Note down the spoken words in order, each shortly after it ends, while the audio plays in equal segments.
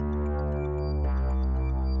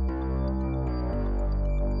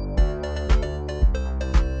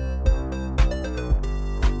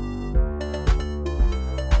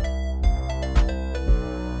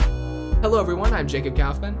Hello everyone, I'm Jacob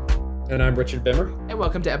Kaufman. And I'm Richard Bimmer. And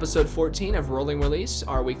welcome to episode 14 of Rolling Release,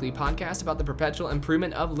 our weekly podcast about the perpetual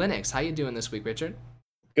improvement of Linux. How you doing this week, Richard?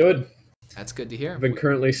 Good. That's good to hear. I've been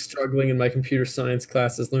currently struggling in my computer science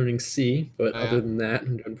classes learning C, but other than that,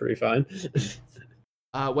 I'm doing pretty fine.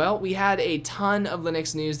 Well, we had a ton of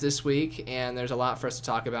Linux news this week, and there's a lot for us to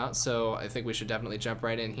talk about, so I think we should definitely jump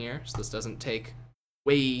right in here, so this doesn't take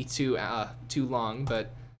way too long,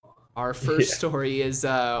 but our first story is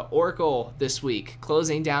Oracle this week,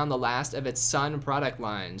 closing down the last of its Sun product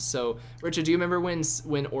lines. So, Richard, do you remember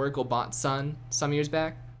when Oracle bought Sun some years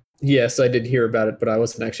back? Yes, I did hear about it, but I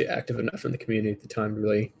wasn't actually active enough in the community at the time to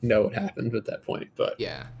really know what happened at that point. But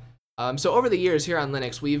yeah. So over the years here on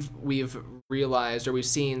Linux, we've realized, or we've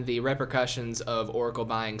seen the repercussions of Oracle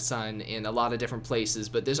buying Sun in a lot of different places,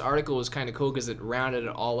 but this article was kind of cool because it rounded it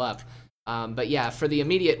all up. But yeah, for the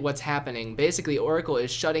immediate what's happening, basically Oracle is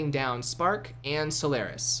shutting down Spark and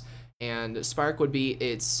Solaris. And Spark would be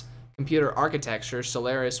its computer architecture,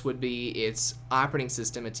 Solaris would be its operating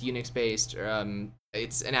system, it's Unix-based,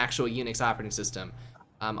 it's an actual Unix operating system.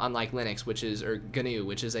 Unlike Linux, or GNU,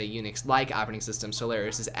 which is a Unix-like operating system,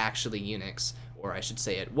 Solaris is actually Unix, or I should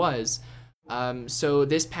say it was. So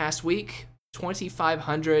this past week,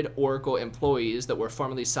 2,500 Oracle employees that were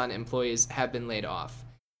formerly Sun employees have been laid off.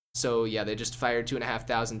 So yeah, they just fired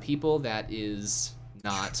 2,500 people. That is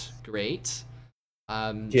not great.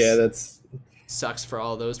 Yeah, that's sucks for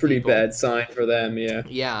all those pretty people. Bad sign for them. Yeah.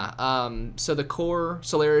 Yeah. So the core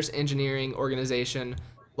Solaris engineering organization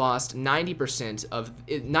lost 90%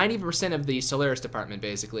 of the Solaris department.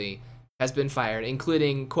 Basically, has been fired,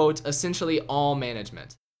 including quote essentially all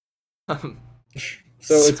management.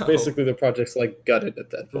 So it's basically the project's like gutted at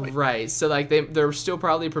that point. Right. So like they're still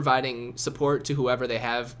probably providing support to whoever they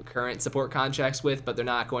have current support contracts with, but they're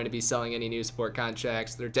not going to be selling any new support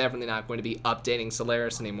contracts. They're definitely not going to be updating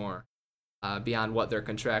Solaris anymore, beyond what they're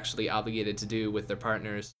contractually obligated to do with their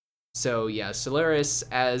partners. So yeah, Solaris,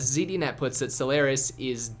 as ZDNet puts it, Solaris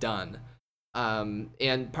is done.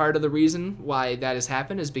 And part of the reason why that has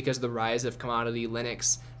happened is because of the rise of commodity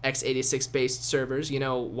Linux x86-based servers. You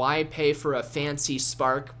know, why pay for a fancy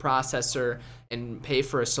Spark processor and pay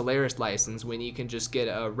for a Solaris license when you can just get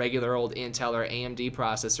a regular old Intel or AMD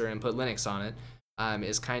processor and put Linux on it?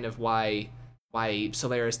 Is kind of why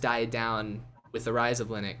Solaris died down with the rise of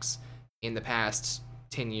Linux in the past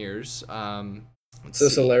 10 years. So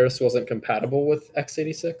Solaris wasn't compatible with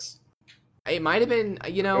x86? It might have been,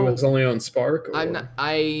 you know. It was only on Spark? Or?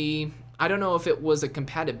 I don't know if it was a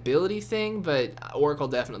compatibility thing, but Oracle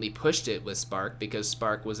definitely pushed it with Spark because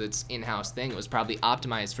Spark was its in-house thing. It was probably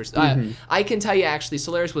optimized for... I can tell you, actually,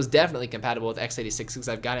 Solaris was definitely compatible with x86 because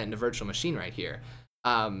I've got it in a virtual machine right here.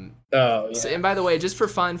 Yeah. So, and by the way, just for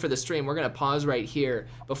fun for the stream, we're going to pause right here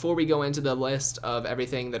before we go into the list of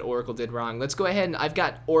everything that Oracle did wrong. Let's go ahead and I've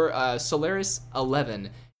got Solaris 11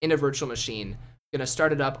 in a virtual machine. Going to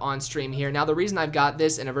start it up on stream here. Now, the reason I've got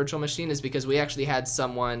this in a virtual machine is because we actually had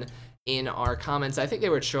someone in our comments, I think they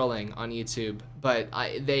were trolling on YouTube, but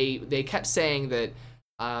they kept saying that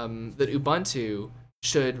that Ubuntu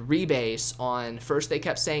should rebase on, first they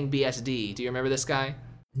kept saying BSD. Do you remember this guy?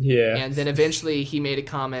 Yeah. And then eventually he made a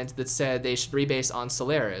comment that said they should rebase on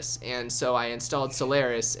Solaris. And so I installed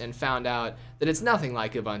Solaris and found out that it's nothing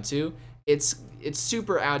like Ubuntu. It's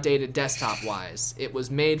super outdated desktop-wise. It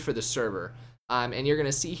was made for the server. And you're going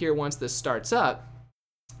to see here once this starts up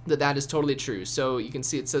that is totally true. So you can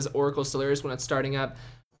see it says Oracle Solaris when it's starting up.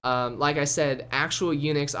 Like I said, actual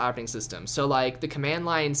Unix operating system. So like the command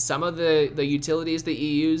line, some of the utilities that you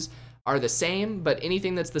use are the same, but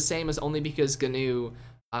anything that's the same is only because GNU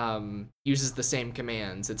uses the same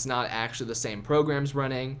commands. It's not actually the same programs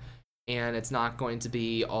running, and it's not going to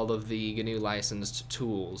be all of the GNU licensed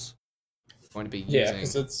tools going to be using. Yeah,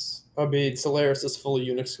 because Solaris is fully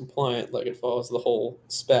Unix compliant, like it follows the whole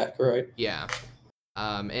spec, right? Yeah.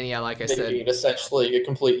 And yeah, like I Making said, it essentially a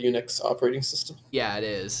complete Unix operating system. Yeah, it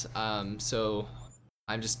is. So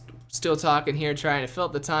I'm just still talking here, trying to fill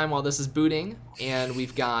up the time while this is booting, and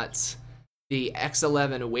we've got the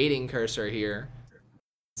X11 waiting cursor here.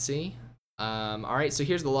 Let's see. All right, so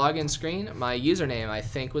here's the login screen. My username, I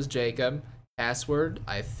think, was Jacob. Password,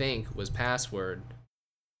 I think, was password.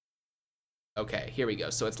 Okay, here we go.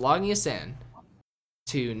 So it's logging us in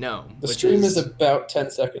to GNOME. The stream is about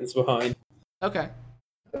 10 seconds behind. Okay.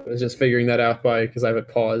 I was just figuring that out because I have it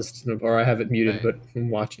paused, or I have it muted, Right. but I'm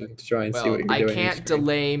watching to try and see what you're doing. I can't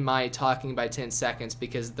delay my talking by 10 seconds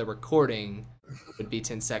because the recording would be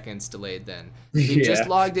 10 seconds delayed then. We just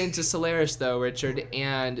logged into Solaris though, Richard,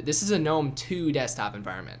 and this is a GNOME 2 desktop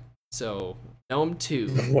environment. So GNOME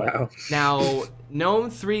 2. Wow. Now, GNOME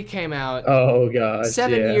 3 came out Oh gosh,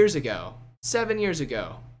 7 years ago. 7 years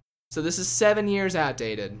ago. So this is 7 years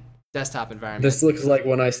outdated desktop environment. This looks like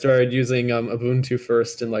when I started using Ubuntu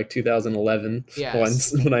first in like 2011. Yes.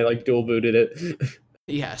 Once when I like dual booted it.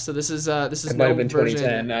 Yeah, so this is It might have been GNOME version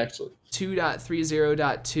 2010 actually.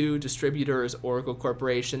 2.30.2 distributors Oracle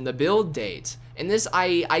Corporation. The build date, and this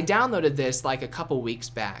I downloaded this like a couple weeks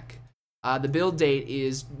back. The build date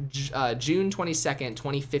is June 22nd,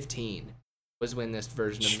 2015 was when this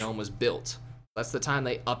version of GNOME was built. That's the time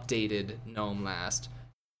they updated GNOME last.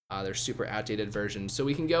 Their super outdated version. So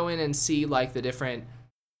we can go in and see like the different,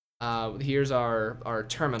 here's our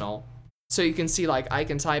terminal. So you can see like I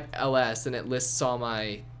can type ls and it lists all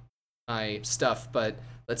my stuff, but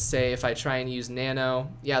let's say if I try and use Nano,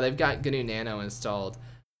 yeah, they've got GNU Nano installed.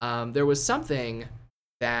 There was something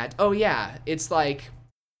that, oh yeah, it's like,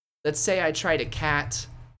 let's say I try to cat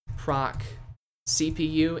proc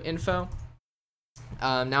CPU info.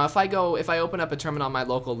 Now if I open up a terminal on my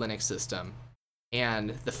local Linux system, and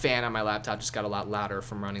the fan on my laptop just got a lot louder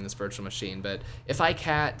from running this virtual machine, but if I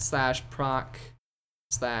cat /proc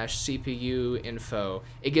 /CPU info,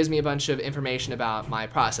 it gives me a bunch of information about my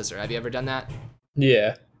processor. Have you ever done that?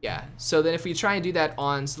 Yeah. Yeah. So then if we try and do that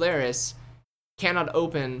on Solaris, cannot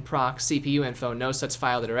open proc CPU info, no such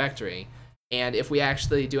file directory. And if we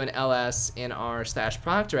actually do an ls in our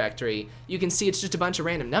 /proc directory, you can see it's just a bunch of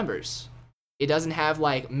random numbers. It doesn't have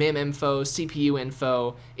like mem info, CPU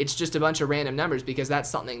info. It's just a bunch of random numbers because that's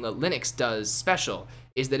something that Linux does special,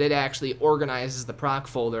 is that it actually organizes the proc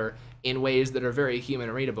folder in ways that are very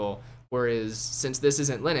human readable. Whereas since this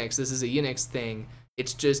isn't Linux, this is a Unix thing,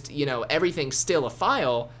 it's just, you know, everything's still a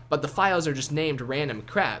file, but the files are just named random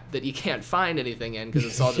crap that you can't find anything in because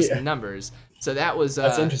it's all just Yeah. numbers. So that was...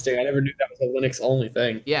 That's interesting. I never knew that was a Linux only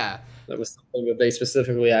thing. Yeah. That was something that they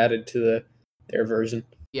specifically added to their version.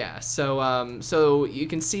 Yeah, so you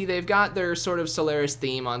can see they've got their sort of Solaris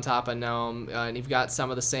theme on top of GNOME, and you've got some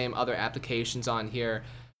of the same other applications on here.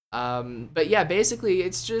 But yeah, basically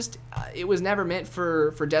it's just, it was never meant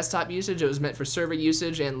for desktop usage, it was meant for server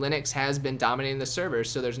usage, and Linux has been dominating the servers,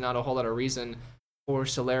 so there's not a whole lot of reason for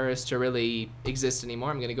Solaris to really exist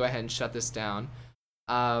anymore. I'm going to go ahead and shut this down.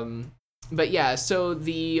 But yeah, so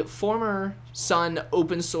the former Sun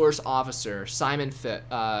open source officer, Simon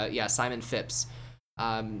Phipps,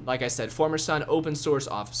 like I said, former Sun open source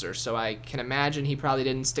officer, so I can imagine he probably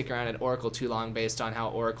didn't stick around at Oracle too long based on how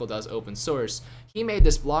Oracle does open source. He made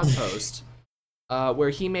this blog post where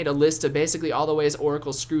he made a list of basically all the ways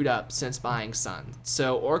Oracle screwed up since buying Sun.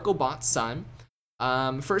 So Oracle bought Sun.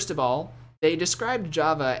 First of all, they described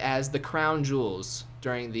Java as the crown jewels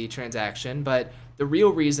during the transaction, but the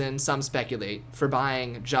real reason, some speculate, for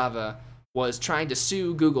buying Java was trying to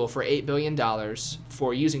sue Google for $8 billion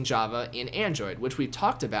for using Java in Android, which we've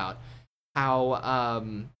talked about, how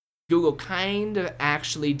Google kind of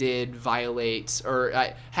actually did violate, or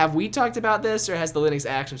have we talked about this, or has the Linux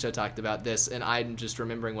Action Show talked about this, and I'm just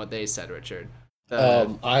remembering what they said, Richard? We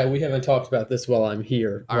haven't talked about this while I'm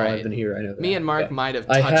here. All while right. I've been here, I know that. Me and Mark but might have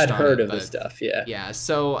I touched had on heard it, of but this stuff, yeah. Yeah,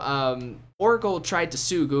 so Oracle tried to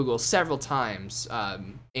sue Google several times,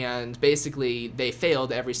 and basically they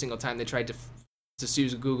failed every single time they tried to sue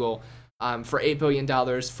Google for $8 billion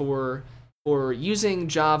for using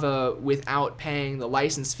Java without paying the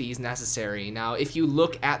license fees necessary. Now, if you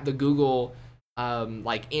look at the Google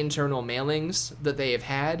like internal mailings that they have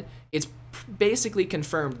had, it's basically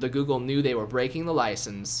confirmed that Google knew they were breaking the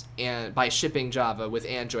license and by shipping Java with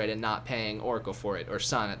Android and not paying Oracle for it, or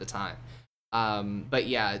Sun at the time. But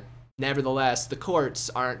yeah, nevertheless, the courts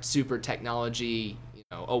aren't super technology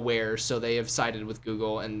aware, so they have sided with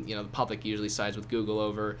Google, and the public usually sides with Google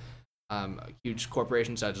over huge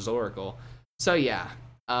corporations such as Oracle. So yeah,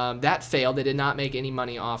 that failed. They did not make any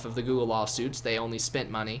money off of the Google lawsuits. They only spent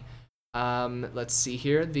money. Let's see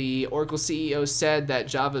here. The Oracle CEO said that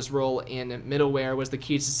Java's role in middleware was the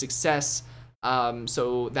key to success.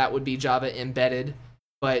 So that would be Java Embedded,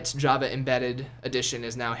 but Java Embedded Edition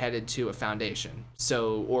is now headed to a foundation.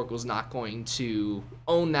 So Oracle's not going to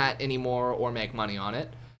own that anymore or make money on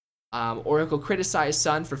it. Oracle criticized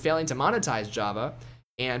Sun for failing to monetize Java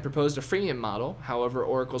and proposed a freemium model. However,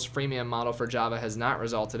 Oracle's freemium model for Java has not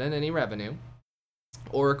resulted in any revenue.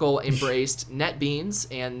 Oracle embraced NetBeans,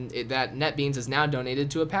 and that NetBeans is now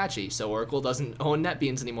donated to Apache, so Oracle doesn't own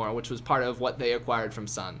NetBeans anymore, which was part of what they acquired from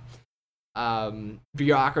Sun.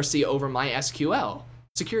 Bureaucracy over MySQL.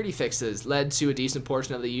 Security fixes led to a decent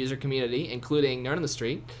portion of the user community, including Nerd on the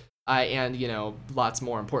Street, and lots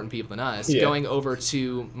more important people than us, going over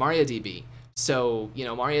to MariaDB. So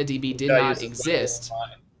MariaDB did not exist.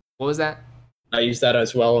 What was that? I use that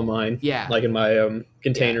as well in mine. Yeah. Like in my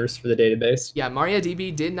containers for the database. Yeah,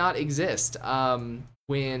 MariaDB did not exist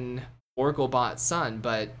when Oracle bought Sun,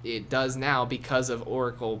 but it does now because of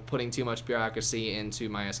Oracle putting too much bureaucracy into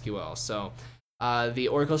MySQL. So the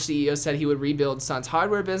Oracle CEO said he would rebuild Sun's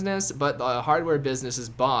hardware business, but the hardware business's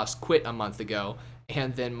boss quit a month ago,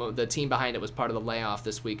 and then the team behind it was part of the layoff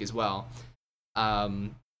this week as well.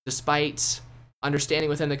 Despite understanding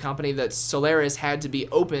within the company that Solaris had to be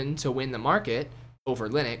open to win the market over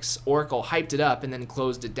Linux, Oracle hyped it up and then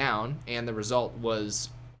closed it down, and the result was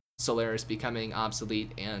Solaris becoming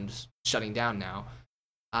obsolete and shutting down now.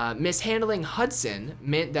 Mishandling Hudson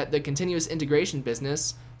meant that the continuous integration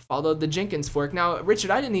business followed the Jenkins fork. Now, Richard,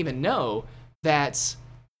 I didn't even know that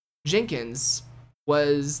Jenkins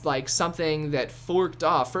was like something that forked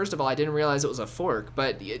off. First of all, I didn't realize it was a fork,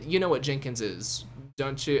 but you know what Jenkins is,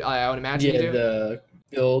 don't you? I would imagine you do. The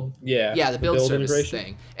build, the build service integration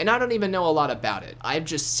thing. And I don't even know a lot about it. I've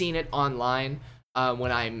just seen it online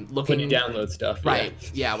when I'm looking. When you download stuff, right?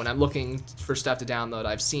 Yeah, when I'm looking for stuff to download,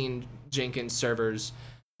 I've seen Jenkins servers.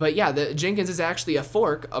 But yeah, the Jenkins is actually a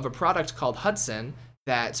fork of a product called Hudson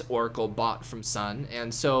that Oracle bought from Sun.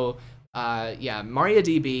 And so,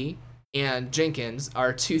 MariaDB and Jenkins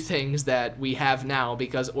are two things that we have now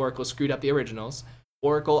because Oracle screwed up the originals.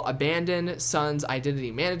 Oracle abandoned Sun's identity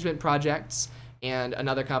management projects, and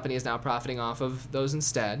another company is now profiting off of those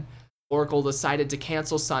instead. Oracle decided to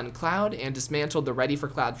cancel Sun Cloud and dismantled the ready for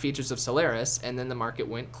cloud features of Solaris, and then the market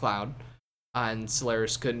went cloud. And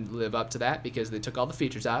Solaris couldn't live up to that because they took all the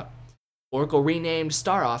features out. Oracle renamed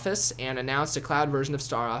StarOffice and announced a cloud version of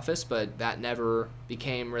StarOffice, but that never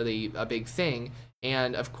became really a big thing.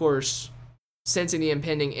 And of course, sensing the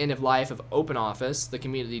impending end of life of OpenOffice, the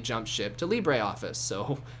community jumped ship to LibreOffice.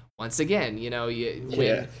 So once again,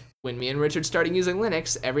 when me and Richard started using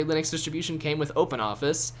Linux, every Linux distribution came with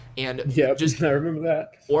OpenOffice, and I remember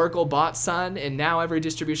that. Oracle bought Sun, and now every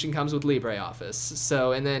distribution comes with LibreOffice.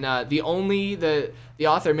 So, and then the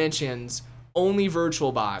author mentions only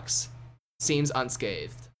VirtualBox seems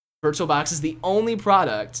unscathed. VirtualBox is the only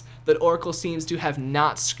product that Oracle seems to have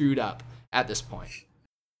not screwed up at this point.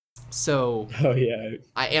 So,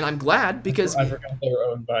 I'm glad because I forgot they were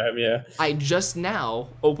owned by him. Yeah, I just now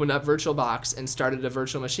opened up VirtualBox and started a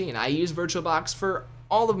virtual machine. I use VirtualBox for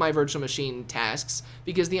all of my virtual machine tasks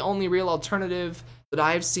because the only real alternative that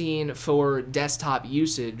I've seen for desktop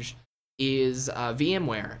usage is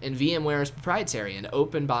VMware, and VMware is proprietary, and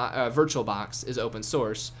VirtualBox is open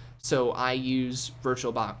source. So I use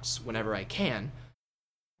VirtualBox whenever I can.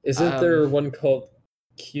 Isn't there one called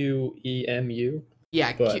QEMU?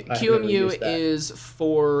 Yeah, QEMU is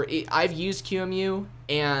for... I've used QEMU,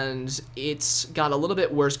 and it's got a little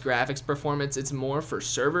bit worse graphics performance. It's more for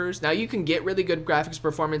servers. Now, you can get really good graphics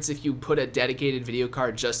performance if you put a dedicated video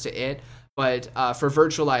card just to it, but for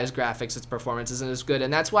virtualized graphics, its performance isn't as good.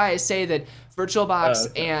 And that's why I say that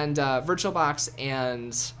VirtualBox and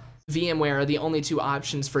VMware are the only two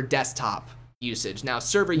options for desktop usage. Now,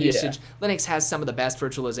 server usage, Linux has some of the best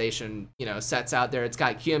virtualization, sets out there. It's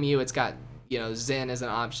got QEMU, it's got Zen as an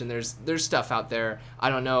option. There's stuff out there. I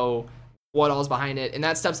don't know what all's behind it, and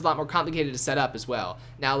that stuff's a lot more complicated to set up as well.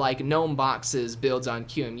 Now, like GNOME Boxes builds on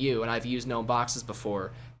QEMU, and I've used GNOME Boxes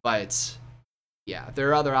before, but yeah, there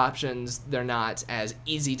are other options. They're not as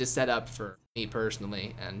easy to set up for me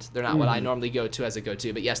personally, and they're not what I normally go to as a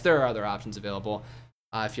go-to. But yes, there are other options available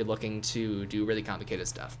if you're looking to do really complicated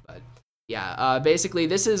stuff. But yeah, basically,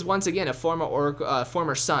 this is once again a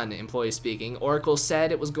former Sun employee speaking. Oracle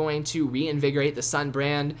said it was going to reinvigorate the Sun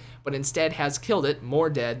brand, but instead has killed it more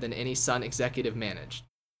dead than any Sun executive managed.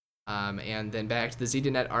 And then back to the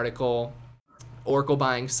ZDNet article, Oracle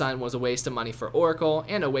buying Sun was a waste of money for Oracle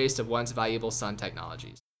and a waste of once valuable Sun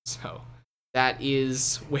technologies. So that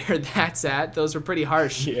is where that's at. Those were pretty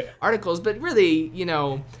harsh articles, but really,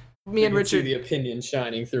 me and Richard see the opinion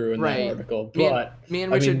shining through in that article, but me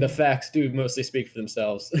and Richard, the facts do mostly speak for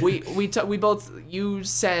themselves. we both, you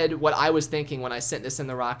said what I was thinking when I sent this in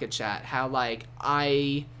the Rocket chat, how like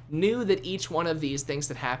I knew that each one of these things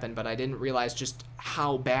had happened, but I didn't realize just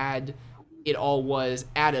how bad it all was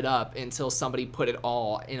added up until somebody put it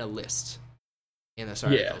all in a list in this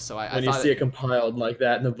article. So when you see it compiled like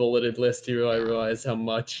that in the bulleted list, you really realize how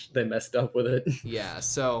much they messed up with it. Yeah,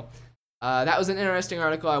 so that was an interesting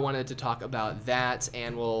article. I wanted to talk about that,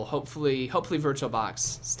 and we'll hopefully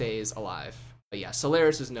VirtualBox stays alive. But yeah,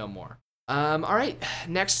 Solaris is no more. All right,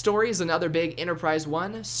 next story is another big enterprise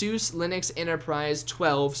one. SUSE Linux Enterprise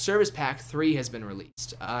 12 Service Pack 3 has been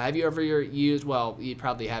released. Have you ever used, well, you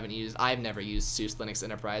probably haven't used, I've never used SUSE Linux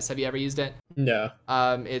Enterprise. Have you ever used it? No.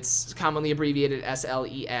 It's commonly abbreviated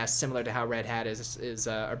SLES, similar to how Red Hat is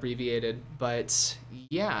abbreviated. But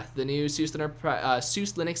yeah, the new SUSE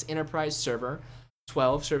Linux Enterprise server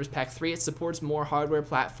 12, Service Pack 3, it supports more hardware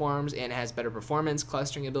platforms and has better performance,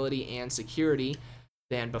 clustering ability, and security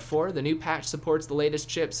than before. The new patch supports the latest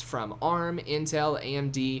chips from ARM, Intel,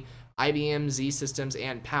 AMD, IBM, Z Systems,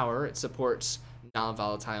 and Power. It supports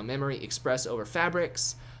non-volatile memory, Express over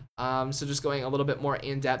Fabrics. So just going a little bit more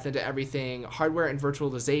in depth into everything, hardware and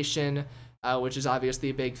virtualization, which is obviously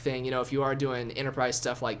a big thing. You know, if you are doing enterprise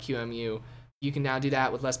stuff like QEMU, you can now do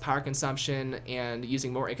that with less power consumption and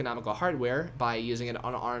using more economical hardware by using it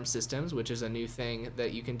on ARM systems, which is a new thing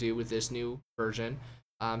that you can do with this new version,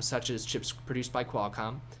 such as chips produced by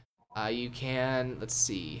Qualcomm. You can, let's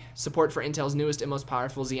see, support for Intel's newest and most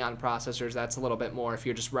powerful Xeon processors. That's a little bit more. If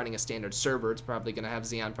you're just running a standard server, it's probably going to have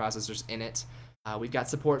Xeon processors in it. We've got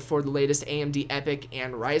support for the latest AMD EPYC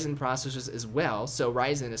and Ryzen processors as well. So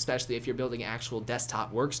Ryzen, especially if you're building actual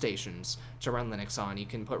desktop workstations to run Linux on, you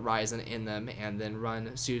can put Ryzen in them and then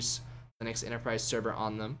run SUSE Linux Enterprise Server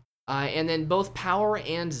on them. And then both Power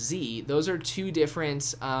and Z, those are two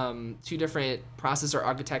different processor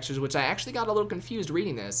architectures, which I actually got a little confused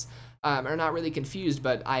reading this. Or not really confused,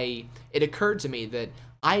 but it occurred to me that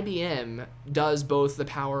IBM does both the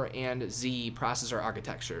Power and Z processor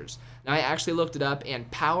architectures. Now I actually looked it up, and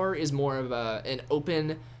Power is more of an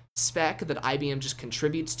open spec that IBM just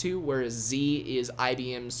contributes to, whereas Z is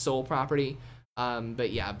IBM's sole property.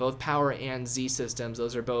 But yeah, both Power and Z systems,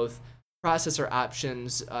 those are both processor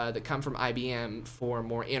options that come from IBM for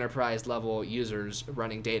more enterprise level users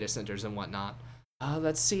running data centers and whatnot.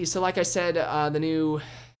 Let's see. So like I said, the new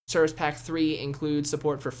Service Pack 3 includes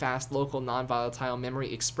support for fast local non-volatile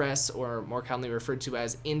memory Express, or more commonly referred to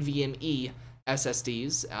as NVMe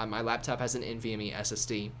SSDs. My laptop has an NVMe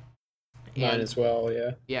SSD. Mine as well,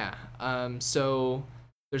 yeah. Yeah. So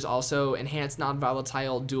there's also enhanced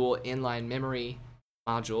non-volatile dual inline memory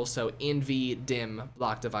module, so NVDIMM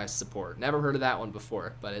block device support. Never heard of that one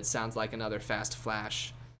before, but it sounds like another fast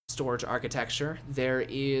flash storage architecture. There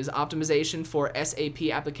is optimization for SAP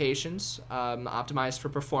applications, optimized for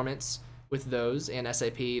performance with those. And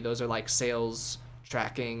SAP, those are like sales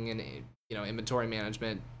tracking and inventory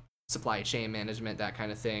management, supply chain management, that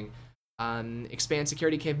kind of thing. Expand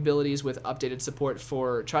security capabilities with updated support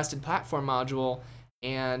for Trusted Platform module,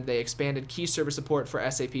 and they expanded key server support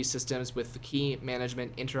for SAP systems with the Key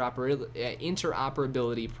Management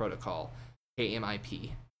Interoperability Protocol, KMIP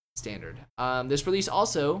standard. This release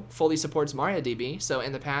also fully supports MariaDB. So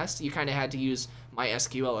in the past, you kind of had to use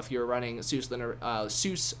MySQL if you were running SUSE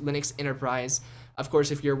Linux Enterprise. Of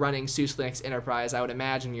course, if you're running SUSE Linux Enterprise, I would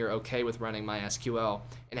imagine you're okay with running MySQL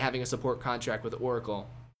and having a support contract with Oracle,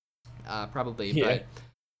 probably. Yeah.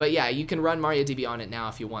 But yeah, you can run MariaDB on it now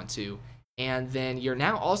if you want to. And then you're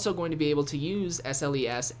now also going to be able to use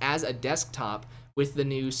SLES as a desktop with the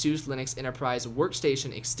new SUSE Linux Enterprise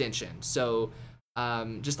Workstation extension. So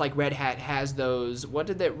just like Red Hat has those, what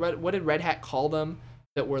did Red Hat call them,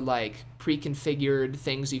 that were like pre-configured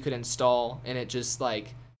things you could install, and it just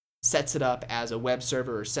like sets it up as a web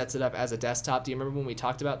server or sets it up as a desktop? Do you remember when we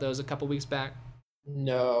talked about those a couple weeks back?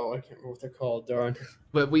 No, I can't remember what they're called, darn.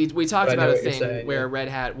 But we talked But I know about a what you're thing saying, where yeah. Red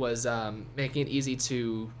Hat was making it easy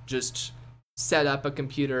to just set up a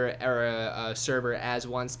computer or a server as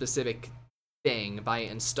one specific thing by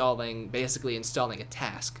basically installing a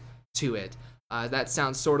task to it. That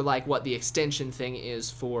sounds sort of like what the extension thing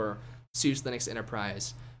is for SUSE Linux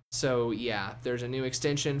Enterprise. So yeah, there's a new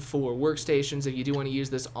extension for workstations if you do want to use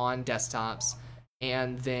this on desktops.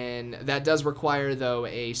 And then that does require, though,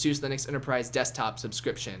 a SUSE Linux Enterprise desktop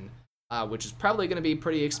subscription, which is probably going to be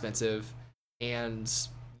pretty expensive. And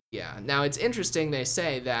yeah, now it's interesting, they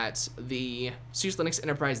say that the SUSE Linux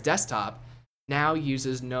Enterprise desktop now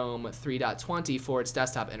uses GNOME 3.20 for its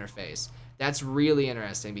desktop interface. That's really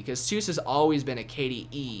interesting because SUSE has always been a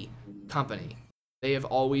KDE company. They have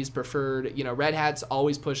always preferred, Red Hat's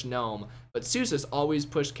always pushed GNOME, but SUSE has always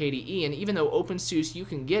pushed KDE. And even though OpenSUSE, you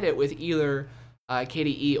can get it with either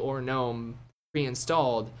KDE or GNOME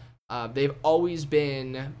pre-installed, they've always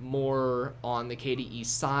been more on the KDE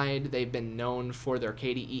side. They've been known for their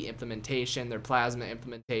KDE implementation, their Plasma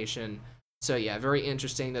implementation. So yeah, very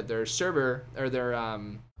interesting that their server or their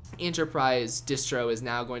enterprise distro is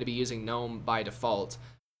now going to be using GNOME by default,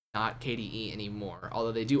 not KDE anymore.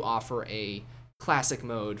 Although they do offer a classic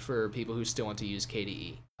mode for people who still want to use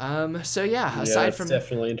KDE. So yeah, aside that's from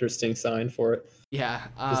definitely an interesting sign for it. yeah,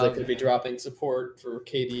 Because they could be dropping support for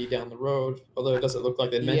KDE down the road, although it doesn't look like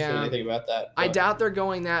they mentioned Yeah. anything about that. I but- doubt they're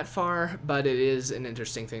going that far, but it is an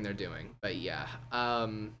interesting thing they're doing. But yeah,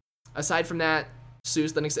 aside from that,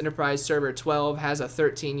 SUSE Linux Enterprise Server 12 has a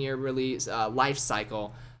 13-year release life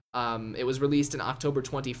cycle. It was released in October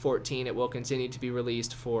 2014. It will continue to be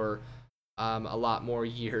released for a lot more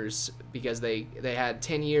years because they had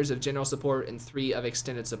 10 years of general support and 3 of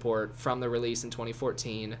extended support from the release in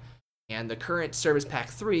 2014. And the current Service Pack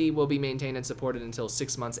 3 will be maintained and supported until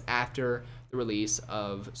 6 months after the release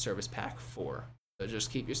of Service Pack 4. So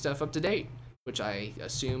just keep your stuff up to date, which I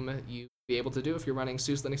assume you'll be able to do if you're running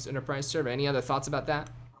SUSE Linux Enterprise Server. Any other thoughts about that?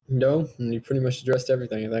 No, you pretty much addressed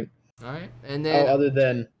everything, I think. All right. And then other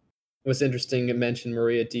than what's interesting, it mentioned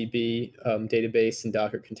MariaDB database and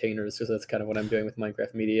Docker containers, because that's kind of what I'm doing with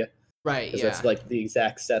Minecraft Media. right, Because yeah. that's like the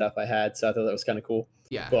exact setup I had, so I thought that was kind of cool.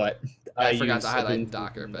 Yeah. But I forgot use to highlight Ubuntu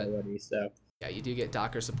Docker, but already, so yeah, you do get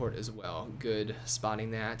Docker support as well. Good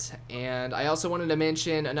spotting that. And I also wanted to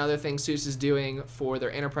mention another thing SUSE is doing for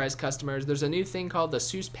their enterprise customers. There's a new thing called the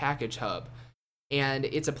SUSE Package Hub. And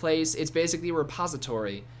it's basically a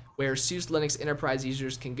repository where SUSE Linux Enterprise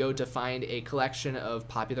users can go to find a collection of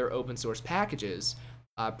popular open source packages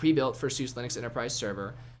pre-built for SUSE Linux Enterprise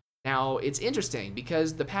Server. Now, it's interesting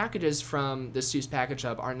because the packages from the SUSE Package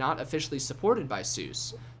Hub are not officially supported by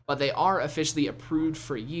SUSE, but they are officially approved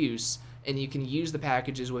for use, and you can use the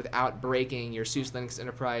packages without breaking your SUSE Linux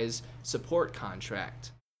Enterprise support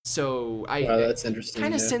contract. So that's interesting.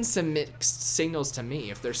 Kind of sends some mixed signals to me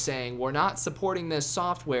if they're saying we're not supporting this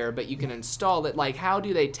software, but you can install it. Like, how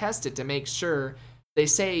do they test it to make sure? They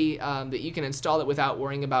say that you can install it without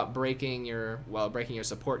worrying about breaking your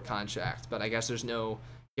support contract, but I guess there's no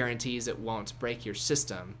guarantees it won't break your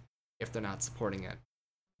system if they're not supporting it.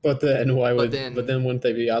 But then wouldn't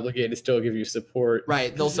they be obligated to still give you support?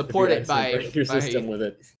 Right, they'll support it by break your system with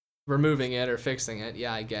it. Removing it or fixing it,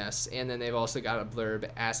 yeah, I guess. And then they've also got a blurb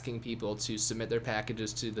asking people to submit their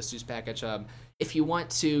packages to the SUSE Package Hub if you want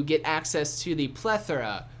to get access to the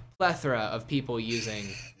plethora of people using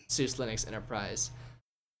SUSE Linux Enterprise.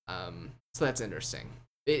 So that's interesting.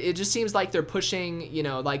 It just seems like they're pushing,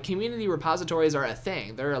 like community repositories are a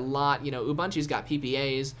thing. There are a lot, Ubuntu's got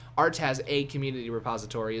PPAs, Arch has a community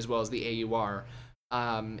repository as well as the AUR,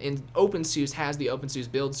 and OpenSUSE has the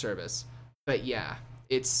OpenSUSE build service. But yeah,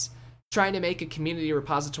 it's trying to make a community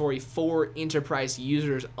repository for enterprise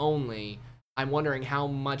users only. I'm wondering how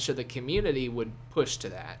much of the community would push to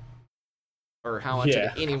that, or how much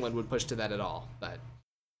of anyone would push to that at all. But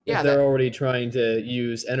yeah, if they're already trying to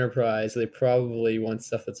use enterprise, they probably want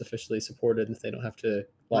stuff that's officially supported, and they don't have to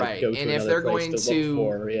go to and if another they're place going to look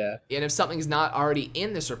for. And if something's not already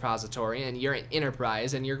in this repository, and you're an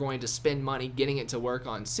enterprise, and you're going to spend money getting it to work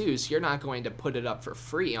on SUSE, you're not going to put it up for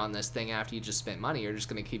free on this thing after you just spent money. You're just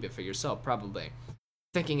going to keep it for yourself, probably.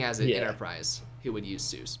 Thinking as an enterprise who would use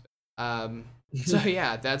SUSE. So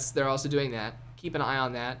yeah, they're also doing that. Keep an eye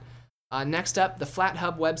on that. Next up, the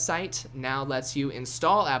FlatHub website now lets you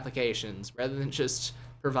install applications rather than just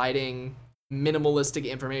providing minimalistic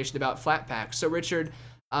information about Flatpak. So Richard,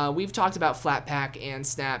 we've talked about Flatpak and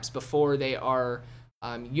Snaps before. They are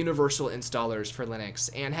universal installers for Linux.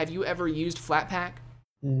 And have you ever used Flatpak?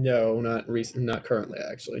 No, not currently,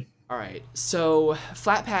 actually. All right, so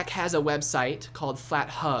Flatpak has a website called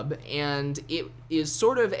FlatHub, and it is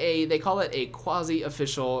sort of they call it a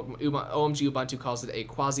quasi-official, OMG Ubuntu calls it a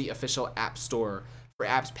quasi-official app store for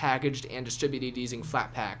apps packaged and distributed using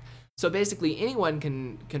Flatpak. So basically anyone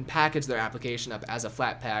can package their application up as a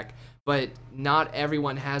Flatpak, but not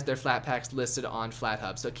everyone has their Flatpaks listed on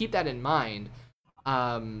FlatHub. So keep that in mind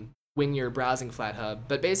when you're browsing FlatHub.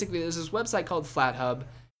 But basically there's this website called FlatHub.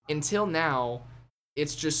 Until now,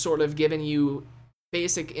 it's just sort of given you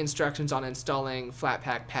basic instructions on installing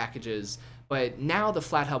Flatpak packages, but now the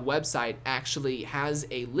FlatHub website actually has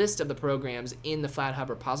a list of the programs in the FlatHub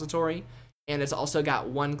repository, and it's also got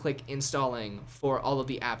one-click installing for all of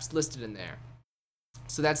the apps listed in there.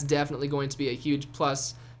 So that's definitely going to be a huge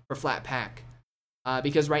plus for Flatpak,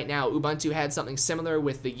 because right now Ubuntu had something similar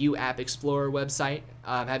with the UApp Explorer website.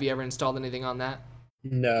 Have you ever installed anything on that?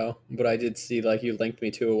 No, but I did see you linked me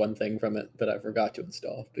to one thing from it that I forgot to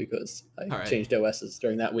install because I changed OSs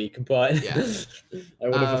during that week. But I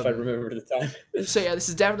wonder if I remembered at the time. So yeah, this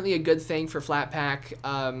is definitely a good thing for Flatpak.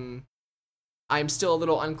 I'm still a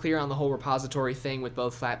little unclear on the whole repository thing with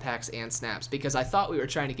both Flatpaks and Snaps because I thought we were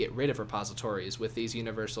trying to get rid of repositories with these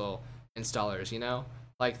universal installers.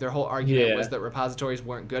 Like their whole argument was that repositories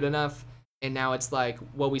weren't good enough. And now it's like,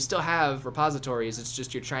 well, we still have repositories. It's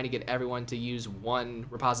just you're trying to get everyone to use one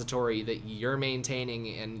repository that you're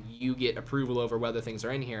maintaining and you get approval over whether things are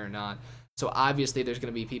in here or not. So obviously there's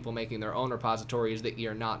going to be people making their own repositories that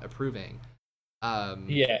you're not approving.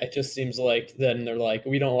 It just seems like then they're like,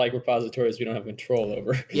 we don't like repositories we don't have control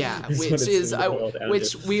over. Yeah,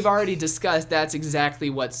 which we've already discussed. That's exactly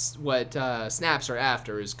what Snaps are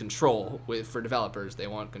after is control for developers. They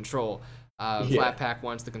want control. Flatpak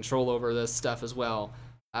wants the control over this stuff as well.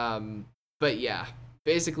 But yeah,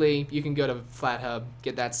 basically you can go to FlatHub,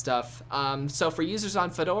 get that stuff. So for users on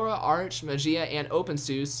Fedora, Arch, Mageia, and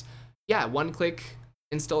OpenSUSE, yeah, one-click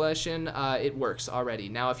installation, it works already.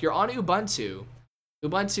 Now, if you're on Ubuntu,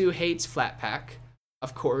 Ubuntu hates Flatpak,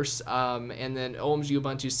 of course, and then OMG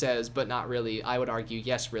Ubuntu says, but not really. I would argue,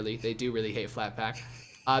 yes, really, they do really hate Flatpak.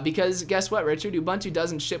 Because guess what, Richard? Ubuntu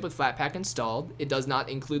doesn't ship with Flatpak installed. It does not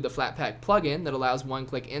include the Flatpak plugin that allows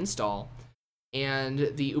one-click install.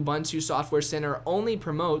 And the Ubuntu Software Center only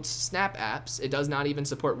promotes Snap apps. It does not even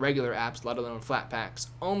support regular apps, let alone Flatpaks.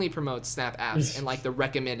 Only promotes Snap apps and like the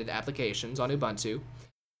recommended applications on Ubuntu.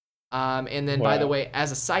 And then, by the way,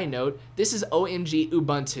 as a side note, this is OMG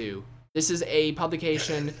Ubuntu. This is a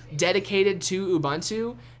publication dedicated to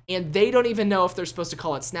Ubuntu, and they don't even know if they're supposed to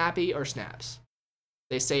call it Snappy or Snaps.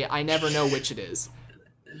 They say, I never know which it is.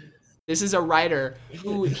 This is a writer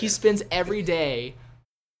who he spends every day.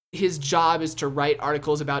 His job is to write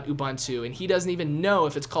articles about Ubuntu, and he doesn't even know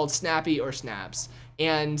if it's called Snappy or Snaps.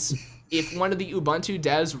 And if one of the Ubuntu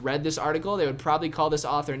devs read this article, they would probably call this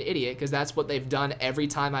author an idiot, because that's what they've done every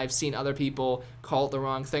time I've seen other people call it the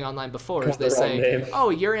wrong thing online before. Is they say, oh,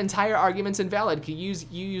 your entire argument's invalid because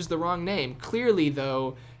you use the wrong name. Clearly,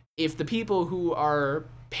 though, if the people who are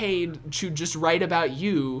paid to just write about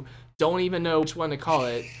you don't even know which one to call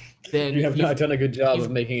it, then you have not done a good job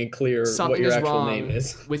of making it clear what your actual name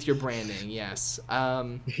is. With your branding, yes.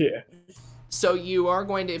 Yeah. So you are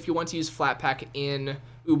going to, if you want to use Flatpak in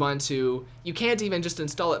Ubuntu, you can't even just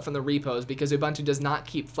install it from the repos because Ubuntu does not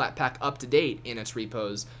keep Flatpak up to date in its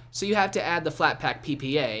repos. So you have to add the Flatpak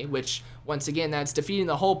PPA, which, once again, that's defeating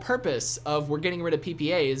the whole purpose of we're getting rid of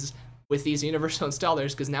PPAs with these universal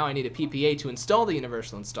installers, because now I need a PPA to install the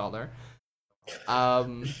universal installer.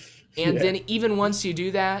 And then even once you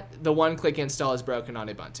do that, the one-click install is broken on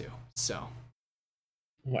Ubuntu. So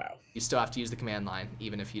wow, you still have to use the command line,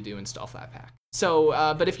 even if you do install Flatpak. So,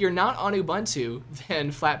 but if you're not on Ubuntu, then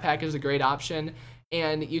Flatpak is a great option,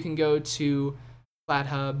 and you can go to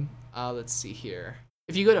FlatHub. Let's see here.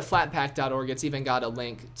 If you go to flatpak.org, it's even got a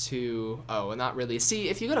link to, not really. See,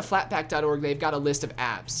 if you go to flatpak.org, they've got a list of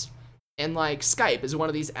apps. And like Skype is one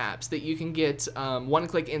of these apps that you can get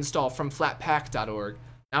one-click install from flatpak.org.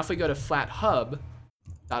 Now, if we go to flathub.org,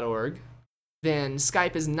 then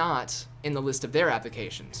Skype is not in the list of their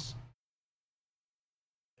applications.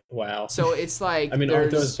 Wow. So it's like, I mean,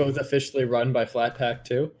 aren't those both officially run by Flatpak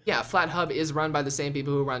too? Yeah, FlatHub is run by the same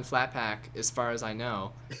people who run Flatpak, as far as I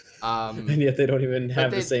know. And yet they don't even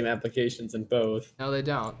have the same applications in both. No, they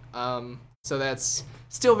don't. So that's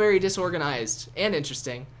still very disorganized and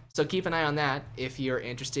interesting. So keep an eye on that if you're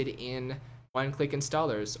interested in one-click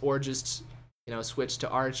installers, or just switch to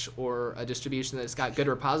Arch or a distribution that's got good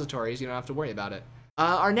repositories. You don't have to worry about it.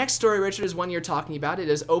 Our next story, Richard, is one you're talking about. It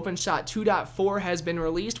is OpenShot 2.4 has been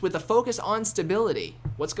released with a focus on stability.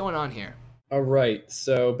 What's going on here? All right.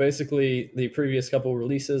 So basically, the previous couple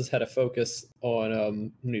releases had a focus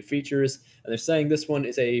on new features, and they're saying this one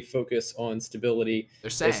is a focus on stability. They're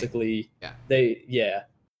saying, basically,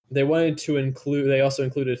 they wanted to include. They also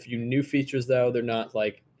included a few new features, though. They're not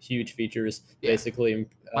like huge features. Basically,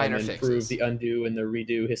 improve the undo and the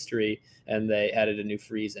redo history, and they added a new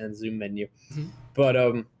freeze and zoom menu. Mm-hmm.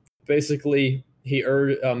 But basically,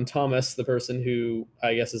 Thomas, the person who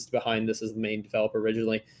I guess is behind this, is the main developer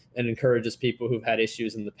originally, and encourages people who've had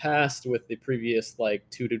issues in the past with the previous like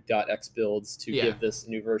 2.x builds to give this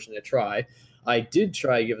new version a try. I did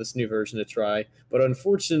try to give this new version a try, but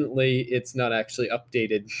unfortunately, it's not actually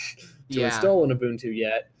updated to install on Ubuntu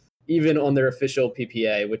yet, even on their official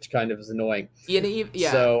PPA, which kind of is annoying.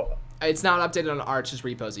 So it's not updated on Arch's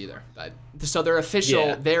repos either. But so their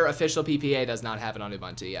official PPA does not have it on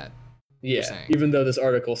Ubuntu yet. Yeah, even though this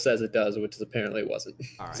article says it does, which apparently it wasn't.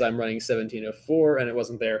 Because I'm running 1704 and it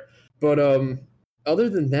wasn't there. But other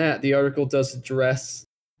than that, the article does address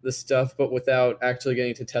the stuff, but without actually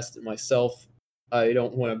getting to test it myself. I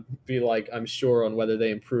don't want to be like, I'm sure on whether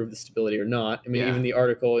they improve the stability or not. I mean, even the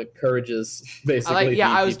article encourages basically.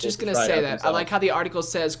 I was just going to say that. Themselves. I like how the article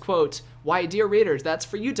says, quote, "Why, dear readers, that's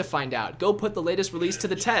for you to find out. Go put the latest release to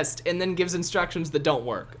the test," and then gives instructions that don't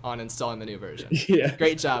work on installing the new version. Yeah.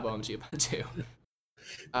 Great job, OMG Ubuntu.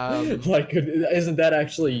 Isn't that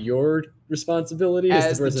actually your responsibility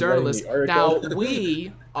as the journalist? Now,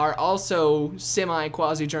 we are also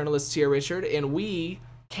semi-quasi journalists here, Richard, and we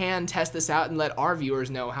can test this out and let our viewers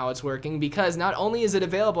know how it's working, because not only is it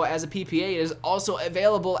available as a PPA, it is also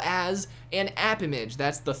available as an app image.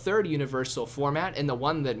 That's the third universal format, and the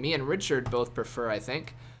one that me and Richard both prefer, I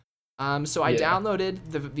think. So I downloaded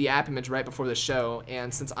the app image right before the show,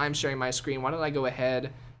 and since I'm sharing my screen, why don't I go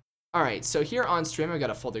ahead. All right, so here on stream, I've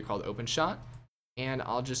got a folder called OpenShot. And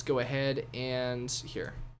I'll just go ahead and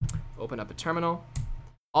here, open up a terminal.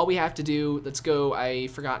 All we have to do, let's go, I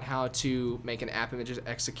forgot how to make an app image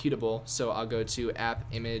executable, so I'll go to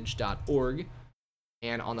appimage.org,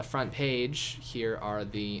 and on the front page, here are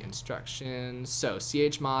the instructions. So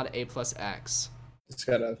chmod a+x. Just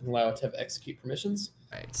gotta allow it to have execute permissions.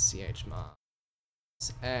 Right, chmod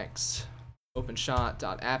x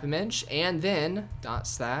openshot.appimage, and then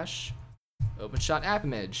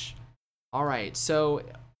 /openshot_appimage. All right, so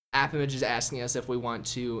AppImage is asking us if we want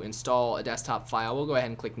to install a desktop file. We'll go ahead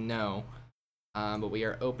and click no. But we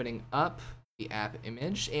are opening up the app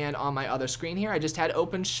image, and on my other screen here, I just had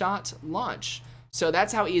OpenShot launch. So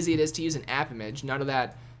that's how easy it is to use an app image. None of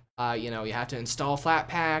that, you have to install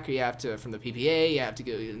Flatpak, or you have to, from the PPA, you have to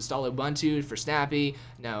go install Ubuntu for Snappy.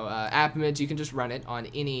 No, app image, you can just run it on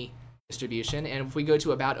any distribution. And if we go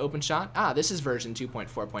to About OpenShot, this is version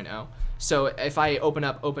 2.4.0. So if I open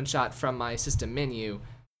up OpenShot from my system menu,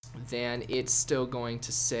 then it's still going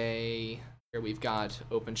to say, here we've got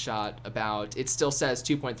OpenShot About, it still says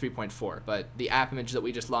 2.3.4, but the app image that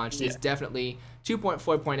we just launched is definitely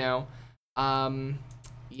 2.4.0.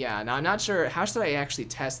 Yeah, now I'm not sure, how should I actually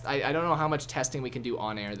test? I don't know how much testing we can do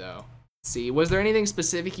on air though. Let's see, was there anything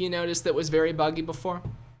specific you noticed that was very buggy before?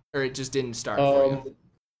 Or it just didn't start for you?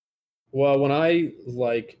 Well, when I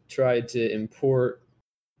tried to import,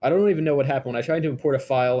 I don't even know what happened. When I tried to import a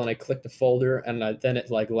file and I clicked a folder and then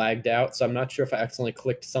it lagged out. So I'm not sure if I accidentally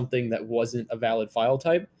clicked something that wasn't a valid file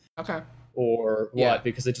type. Okay. Or what,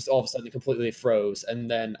 because it just all of a sudden completely froze, and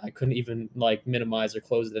then I couldn't even minimize or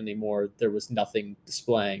close it anymore. There was nothing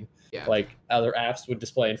displaying. Yeah. Other apps would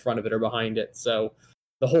display in front of it or behind it. So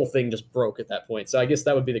the whole thing just broke at that point. So I guess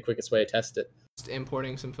that would be the quickest way to test it. Just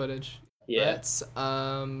importing some footage. Yeah. Let's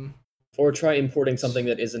or try importing something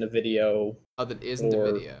that isn't a video. Oh, that isn't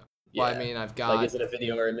a video. Well, I mean, I've got is it a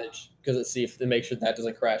video or image? Because let's see if to make sure that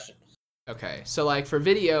doesn't crash it. Okay, so for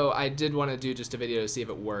video, I did want to do just a video to see if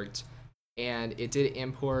it worked, and it did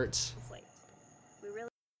import.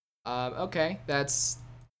 Okay, that's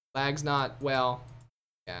lag's not well.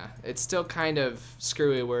 Yeah, it's still kind of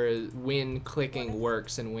screwy where when clicking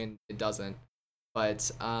works and when it doesn't,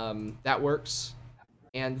 but that works.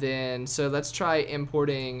 And then so let's try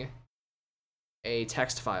importing a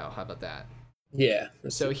text file. How about that? Yeah.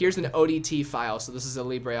 So here's an ODT file. So this is a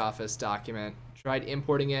LibreOffice document. Tried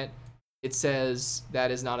importing it. It says that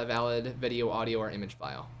is not a valid video, audio, or image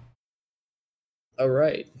file. All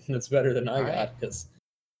right, that's better than I got. Because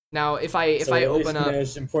now if I open up,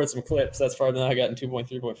 managed to import some clips. That's farther than I got in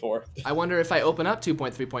 2.3.4. I wonder if I open up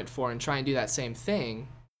 2.3.4 and try and do that same thing,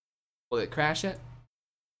 will it crash it?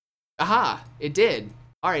 Aha! It did.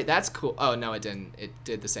 All right, that's cool. Oh no, it didn't. It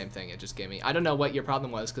did the same thing. It just gave me. I don't know what your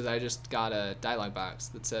problem was because I just got a dialog box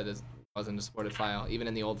that said it wasn't a supported file, even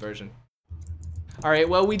in the old version. All right,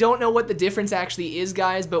 well, we don't know what the difference actually is,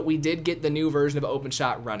 guys, but we did get the new version of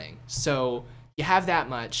OpenShot running. So you have that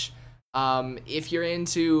much. If you're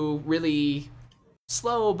into really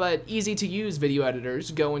slow but easy to use video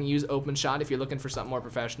editors, go and use OpenShot. If you're looking for something more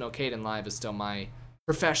professional, Kdenlive is still my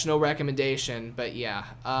professional recommendation. But yeah,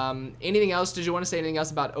 anything else? Did you want to say anything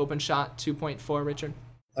else about OpenShot 2.4, Richard?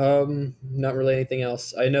 Not really anything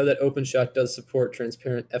else. I know that OpenShot does support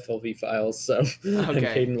transparent FLV files, so and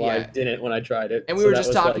Kdenlive didn't when I tried it. And we were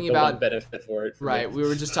just talking about benefit for it. Right, we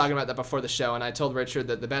were just talking about that before the show, and I told Richard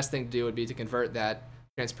that the best thing to do would be to convert that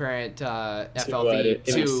transparent FLV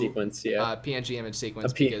to sequence, PNG image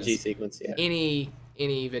sequence. A PNG sequence, yeah.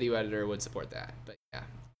 Any video editor would support that, but yeah.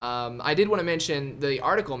 I did want to mention the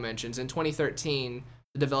article mentions in 2013.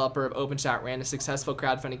 The developer of OpenShot ran a successful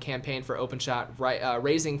crowdfunding campaign for OpenShot,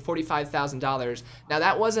 raising $45,000. Now,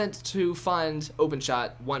 that wasn't to fund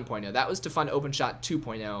OpenShot 1.0. That was to fund OpenShot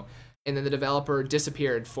 2.0. And then the developer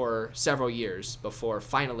disappeared for several years before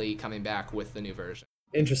finally coming back with the new version.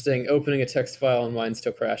 Interesting. Opening a text file in mine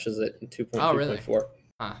still crashes it in 2.3.4. Oh, really?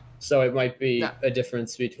 Huh. So it might be a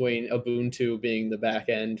difference between Ubuntu being the back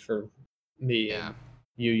end for me and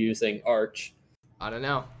you using Arch. I don't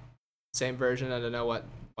know. Same version. I don't know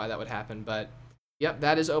why that would happen, but yep,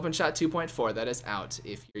 that is OpenShot 2.4. That is out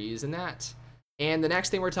if you're using that. And the next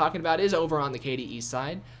thing we're talking about is over on the KDE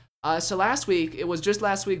side. So last week, we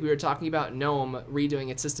were talking about GNOME redoing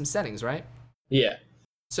its system settings, right? Yeah.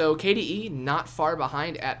 So KDE, not far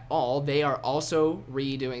behind at all. They are also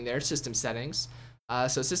redoing their system settings.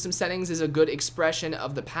 So system settings is a good expression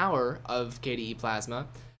of the power of KDE Plasma.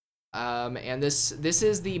 And this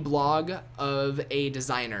is the blog of a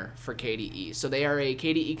designer for KDE. So they are a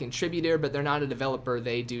KDE contributor, but they're not a developer.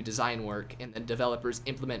 They do design work, and the developers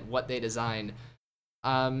implement what they design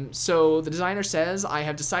So the designer says, I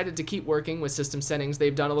have decided to keep working with system settings.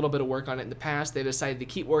 They've done a little bit of work on it in the past. They decided to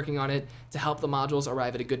keep working on it to help the modules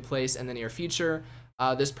arrive at a good place in the near future.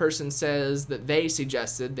 This person says that they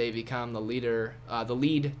suggested they become the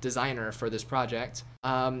lead designer for this project.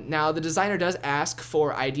 Now, the designer does ask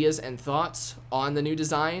for ideas and thoughts on the new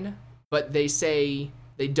design, but they say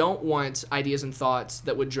they don't want ideas and thoughts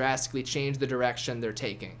that would drastically change the direction they're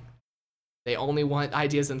taking. They only want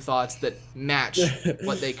ideas and thoughts that match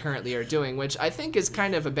what they currently are doing, which I think is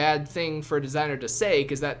kind of a bad thing for a designer to say,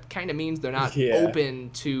 because that kind of means they're not open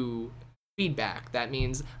to feedback. That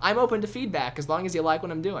means I'm open to feedback as long as you like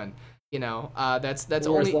what I'm doing. That's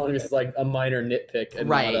or only as long as it's like a minor nitpick and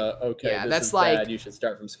Right. not a Yeah, this that's is like- bad, you should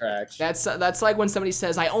start from scratch. That's like when somebody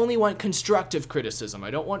says, I only want constructive criticism.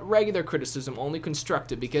 I don't want regular criticism, only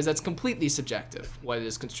constructive, because that's completely subjective, what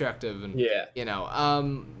is constructive.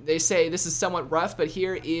 And they say this is somewhat rough, but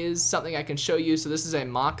here is something I can show you. So this is a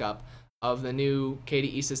mock-up of the new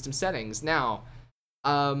KDE system settings. Now,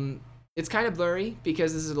 it's kind of blurry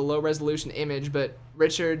because this is a low resolution image, but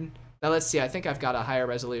Richard, now let's see, I think I've got a higher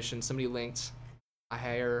resolution. Somebody linked a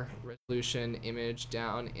higher resolution image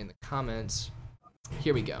down in the comments.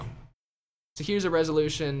 Here we go. So here's a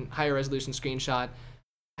higher resolution screenshot.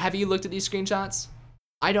 Have you looked at these screenshots?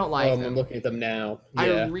 I don't like them. I'm looking at them now. I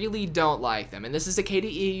Yeah. really don't like them. And this is a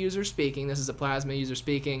KDE user speaking. This is a Plasma user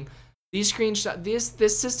speaking. These screenshots,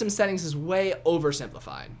 this system settings is way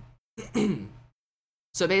oversimplified.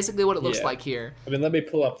 So basically what it looks like here, I mean, let me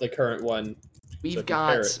pull up the current one. we've to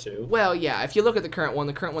got, compare it to. well, yeah, if you look at the current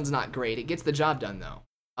one's not great. It gets the job done though.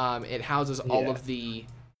 It houses all of the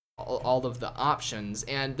options,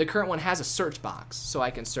 and the current one has a search box, so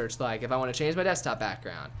I can search, like, if I want to change my desktop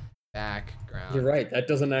background. You're right. That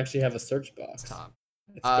doesn't actually have a search box. Desktop.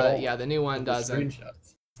 It's gone. Yeah, the new one With the doesn't.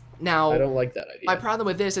 Screenshots. Now, I don't like that idea. my problem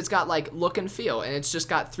with this, it's got like look and feel, and it's just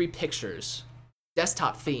got 3 pictures.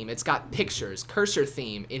 Desktop theme, it's got pictures. Cursor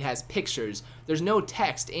theme, it has pictures. There's no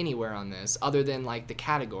text anywhere on this other than like the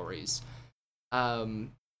categories.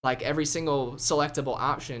 Like every single selectable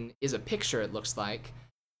option is a picture, it looks like.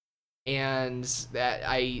 And that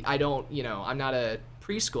I don't, I'm not a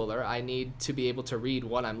preschooler. I need to be able to read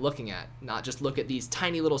what I'm looking at, not just look at these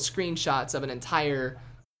tiny little screenshots of an entire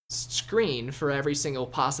screen for every single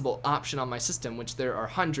possible option on my system, which there are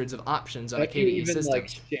hundreds of options on a How can you KDE even system. like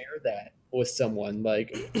share that with someone? Like,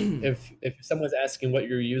 if someone's asking what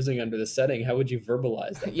you're using under the setting, how would you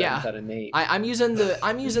verbalize that? Yeah. Without a name. I'm using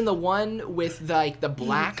the one with like the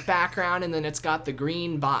black background, and then it's got the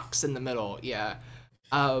green box in the middle. Yeah.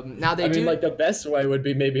 Now they do. Like the best way would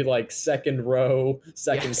be maybe like second row,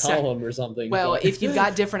 second column or something. Well, but- if you've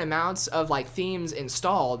got different amounts of like themes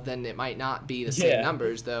installed, then it might not be the same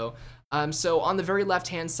numbers though. So on the very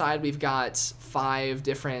left-hand side, we've got 5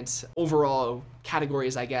 different overall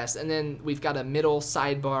categories, I guess, and then we've got a middle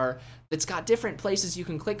sidebar that's got different places you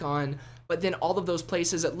can click on, but then all of those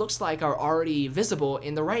places, it looks like, are already visible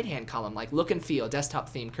in the right-hand column, like look and feel, desktop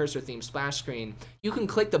theme, cursor theme, splash screen. You can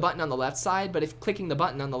click the button on the left side, but if clicking the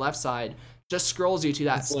button on the left side just scrolls you to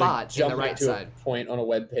that It's spot like in the jumping right to side. a point on a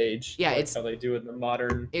web page. Yeah, like it's- how they do in the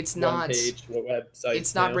modern. It's one not- page website.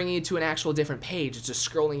 It's not bringing you to an actual different page. It's just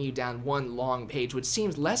scrolling you down one long page, which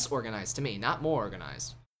seems less organized to me, not more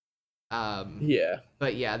organized. Yeah.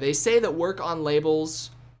 But yeah, they say that work on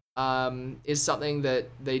labels is something that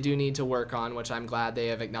they do need to work on, which I'm glad they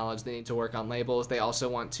have acknowledged they need to work on labels. They also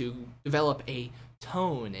want to develop a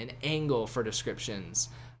tone and angle for descriptions.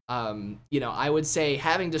 I would say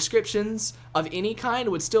having descriptions of any kind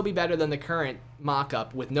would still be better than the current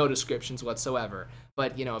mock-up with no descriptions whatsoever.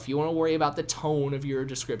 But, if you want to worry about the tone of your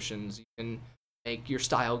descriptions, you can make your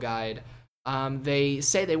style guide. They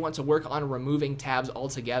say they want to work on removing tabs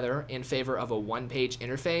altogether in favor of a one-page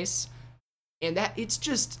interface. And that it's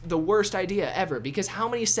just the worst idea ever, because how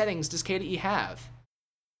many settings does KDE have?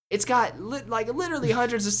 It's got literally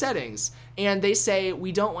hundreds of settings, and they say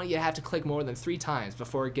we don't want you to have to click more than 3 times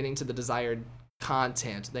before getting to the desired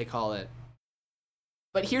content, they call it.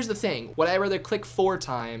 But here's the thing, would I rather click 4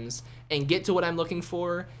 times and get to what I'm looking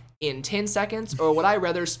for in 10 seconds, or would I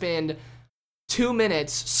rather spend 2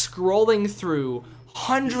 minutes scrolling through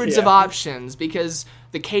hundreds of options because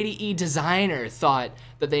the KDE designer thought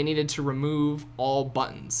that they needed to remove all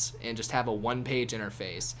buttons and just have a one-page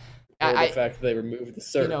interface? Or the fact that they removed the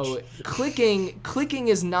search. Clicking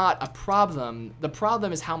is not a problem. The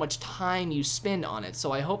problem is how much time you spend on it.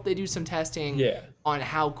 So I hope they do some testing on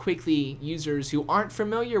how quickly users who aren't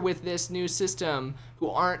familiar with this new system, who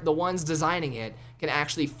aren't the ones designing it, can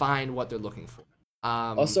actually find what they're looking for.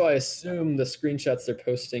 Also, I assume the screenshots they're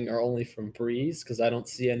posting are only from Breeze, because I don't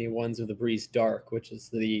see any ones with the Breeze Dark, which is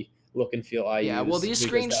the look and feel I use. Yeah, well, these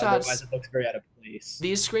because screenshots, otherwise it looks very out of place.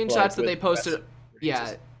 these screenshots Like that they with posted, Western yeah,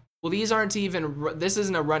 releases. well, these aren't even. This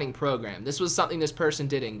isn't a running program. This was something this person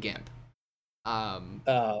did in GIMP. Oh,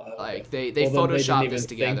 Like okay. they Well, then they didn't photoshopped even this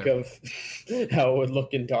think together. of how it would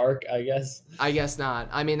look in dark, I guess. I guess not.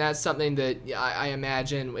 I mean, that's something that I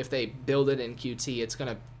imagine if they build it in Qt, it's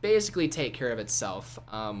gonna basically take care of itself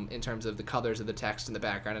in terms of the colors of the text in the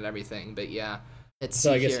background and everything. But yeah, let's So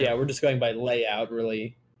see I guess here. yeah, we're just going by layout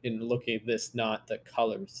really in looking at this, not the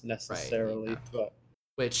colors Right. necessarily. Yeah. But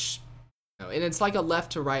Which, and it's like a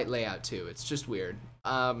left to right layout too. It's just weird.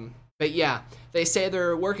 But yeah, they say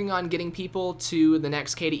they're working on getting people to the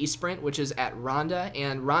next KDE Sprint, which is at Rhonda,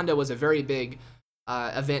 and Rhonda was a very big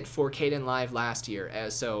event for Kdenlive last year.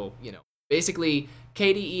 As so, basically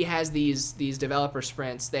KDE has these developer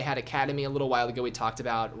sprints. They had Academy a little while ago. We talked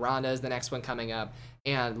about Rhonda is the next one coming up,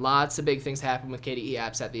 and lots of big things happen with KDE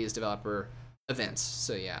apps at these developer events.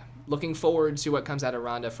 So yeah, looking forward to what comes out of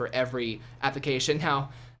Rhonda for every application. Now,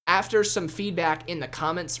 after some feedback in the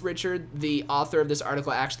comments, Richard, the author of this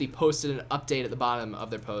article actually posted an update at the bottom of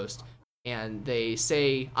their post. And they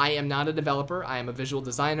say, I am not a developer, I am a visual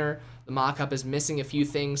designer. The mockup is missing a few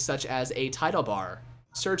things such as a title bar,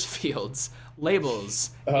 search fields, labels,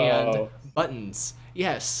 and buttons.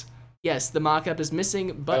 Yes, the mockup is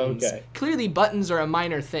missing buttons. Okay. Clearly, buttons are a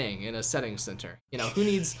minor thing in a settings center. Who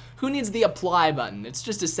needs the apply button? It's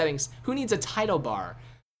just a settings. Who needs a title bar?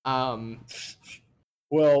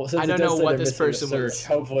 Well, since I don't it does know say what they're this missing the person search, was.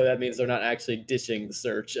 hopefully that means they're not actually ditching the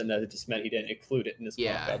search, and that it just meant he didn't include it in his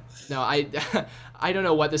Yeah. mockup. No, I don't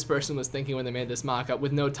know what this person was thinking when they made this mockup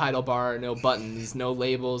with no title bar, no buttons, no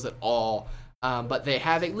labels at all. But they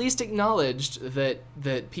have at least acknowledged that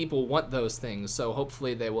people want those things, so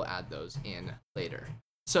hopefully they will add those in later.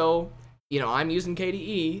 So, I'm using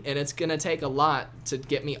KDE, and it's gonna take a lot to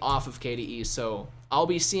get me off of KDE. So I'll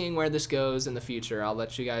be seeing where this goes in the future. I'll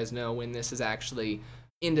let you guys know when this is actually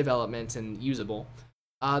in development and usable.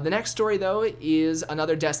 The next story, though, is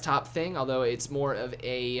another desktop thing, although it's more of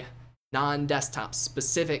a non-desktop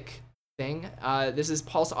specific thing. This is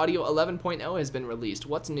Pulse Audio 11.0 has been released.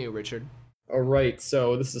 What's new, Richard? All right,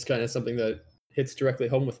 so this is kind of something that hits directly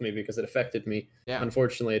home with me because it affected me. Yeah.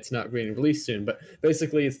 Unfortunately, it's not being released soon, but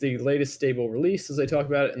basically it's the latest stable release as I talk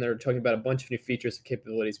about it, and they're talking about a bunch of new features and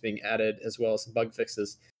capabilities being added, as well as some bug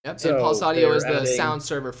fixes. Yep, So and Pulse Audio they're is the adding- sound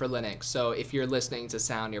server for Linux. So if you're listening to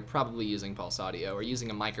sound, you're probably using Pulse Audio or using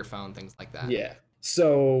a microphone, things like that. Yeah.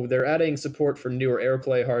 So they're adding support for newer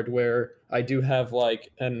AirPlay hardware. I do have like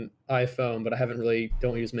an iPhone, but I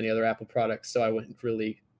don't use many other Apple products, so I wouldn't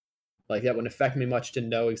really that wouldn't affect me much to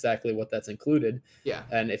know exactly what that's included. Yeah.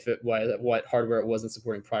 And if what hardware it wasn't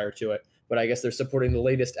supporting prior to it. But I guess they're supporting the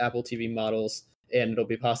latest Apple TV models, and it'll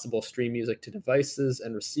be possible to stream music to devices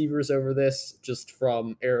and receivers over this just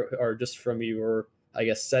from your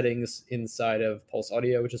settings inside of Pulse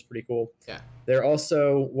Audio, which is pretty cool. Yeah. They're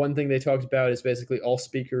also, one thing they talked about is basically all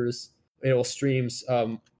speakers. It will streams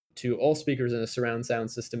to all speakers in a surround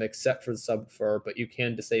sound system except for the subwoofer, but you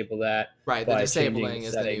can disable that. Right, the by disabling changing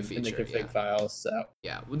is the new settings in the feature. config files. So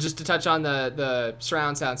Yeah, well, just to touch on the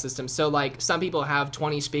surround sound system. So like some people have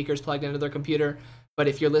 20 speakers plugged into their computer, but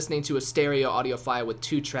if you're listening to a stereo audio file with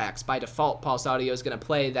 2 tracks, by default Pulse Audio is going to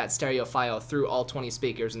play that stereo file through all 20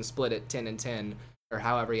 speakers and split it 10 and 10 or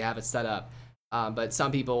however you have it set up. But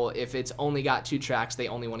some people, if it's only got 2 tracks, they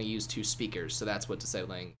only want to use 2 speakers. So that's what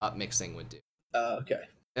disabling upmixing would do. okay.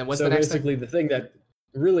 And what's so the next basically the thing that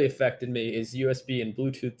really affected me is USB and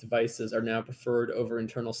Bluetooth devices are now preferred over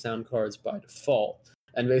internal sound cards by default.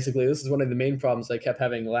 And basically this is one of the main problems I kept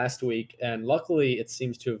having last week, and luckily it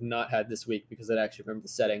seems to have not had this week because I actually remember the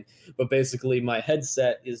setting. But basically my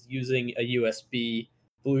headset is using a USB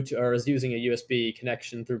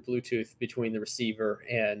connection through Bluetooth between the receiver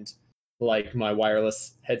and like my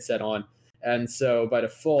wireless headset on. And so by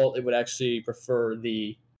default it would actually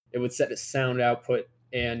it would set its sound output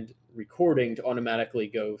and recording to automatically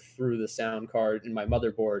go through the sound card in my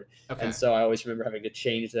motherboard. Okay. And so I always remember having to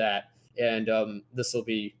change that. And this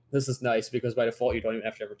is nice because by default you don't even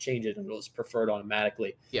have to ever change it, and it'll just preferred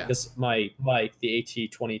automatically. Yeah. Because my mic, the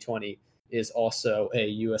AT2020, is also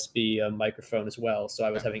a USB microphone as well, so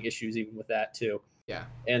I was having issues even with that too. Yeah.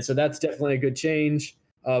 And so that's definitely a good change.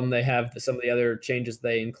 They have some of the other changes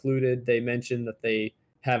they included. They mentioned that they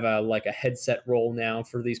have a headset role now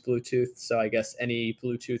for these Bluetooth. So I guess any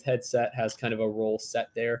Bluetooth headset has kind of a role set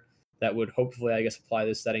there that would hopefully, apply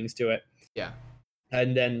those settings to it. Yeah.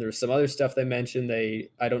 And then there's some other stuff they mentioned.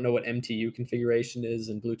 I don't know what MTU configuration is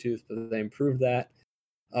in Bluetooth, but they improved that.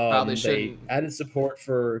 Probably They shouldn't. added support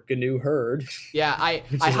for GNU Herd. Yeah, I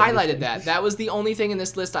which I is highlighted interesting. that. That was the only thing in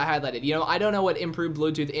this list I highlighted. You know, I don't know what improved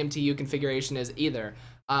Bluetooth MTU configuration is either.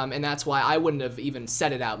 And that's why I wouldn't have even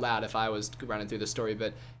said it out loud if I was running through the story.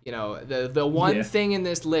 But, you know, the one Yeah. thing in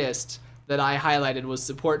this list that I highlighted was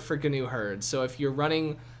support for GNU Herd. So if you're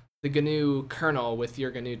running the GNU kernel with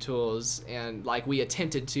your GNU tools, and like we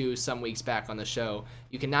attempted to some weeks back on the show,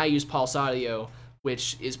 you can now use Pulse Audio,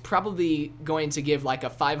 which is probably going to give like a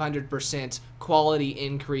 500% quality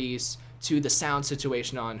increase to the sound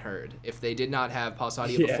situation on Herd. If they did not have Pulse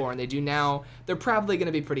Audio Yeah. before and they do now, they're probably going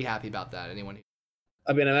to be pretty happy about that. Anyone who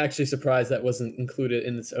I mean, I'm actually surprised that wasn't included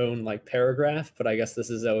in its own like paragraph, but I guess this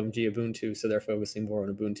is OMG Ubuntu, so they're focusing more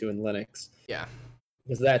on Ubuntu and Linux. Yeah.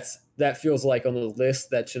 Because that feels like on the list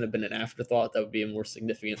that shouldn't have been an afterthought. That would be a more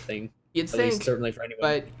significant thing, You'd at think, least certainly for anyone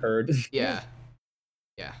but Herd. yeah.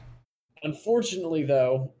 Yeah. Unfortunately,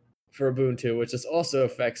 though, for Ubuntu, which this also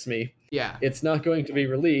affects me, Yeah. it's not going to be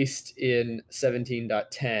released in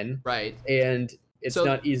 17.10, Right. and it's So-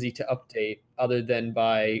 not easy to update other than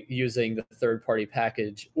by using the third-party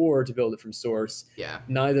package or to build it from source. Yeah.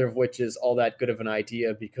 Neither of which is all that good of an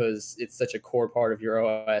idea because it's such a core part of your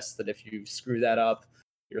OS that if you screw that up,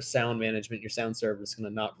 your sound management, your sound server is going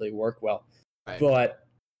to not really work well. Right. But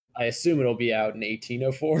I assume it'll be out in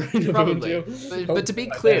 1804 in Probably. Ubuntu. But to be Hopefully by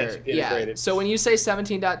then it clear, should be yeah. integrated. So when you say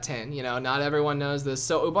 17.10, you know, not everyone knows this.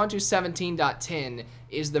 So Ubuntu 17.10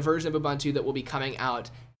 is the version of Ubuntu that will be coming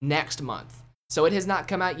out next month. So it has not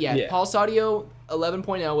come out yet. Yeah. Pulse Audio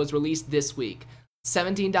 11.0 was released this week.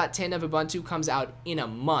 17.10 of Ubuntu comes out in a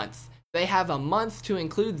month. They have a month to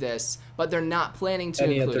include this, but they're not planning to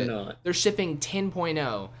And yet include they're it. not. They're shipping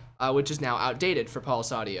 10.0, which is now outdated for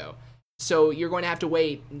Pulse Audio. So you're going to have to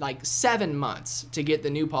wait like 7 months to get the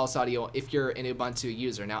new Pulse Audio if you're an Ubuntu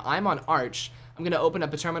user. Now, I'm on Arch. I'm going to open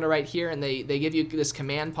up a terminal right here, and they give you this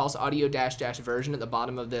command Pulse Audio -- version at the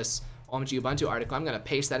bottom of this OMG Ubuntu article. I'm going to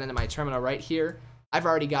paste that into my terminal right here. I've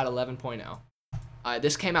already got 11.0.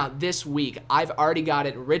 This came out this week. I've already got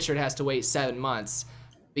it. Richard has to wait 7 months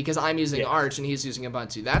because I'm using Arch and he's using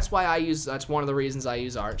Ubuntu. That's one of the reasons I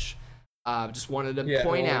use Arch. Just wanted to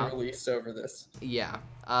point out. Released over this. Yeah.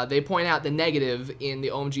 They point out the negative in the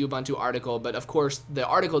OMG Ubuntu article, but of course the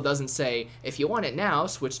article doesn't say, if you want it now,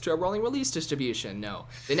 switch to a rolling release distribution. No.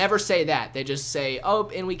 They never say that. They just say, oh,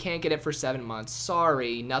 and we can't get it for 7 months.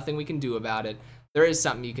 Sorry, nothing we can do about it. There is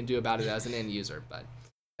something you can do about it as an end user, but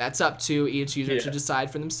that's up to each user to decide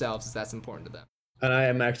for themselves if that's important to them. And I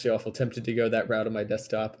am actually awful tempted to go that route on my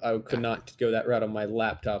desktop. I could not go that route on my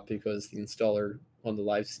laptop because the installer on the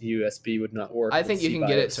live USB would not work. I think you can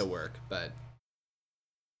get it CBIOS. to work, but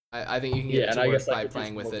I think you can get it to I work guess I by could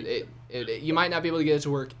playing use with more it. You might not be able to get it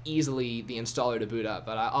to work easily, the installer to boot up,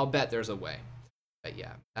 but I'll bet there's a way. But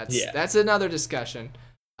yeah, that's another discussion.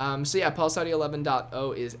 So yeah, Pulse Audio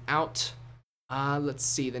 11.0 is out. Let's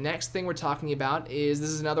see. The next thing we're talking about this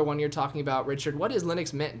is another one you're talking about, Richard. What is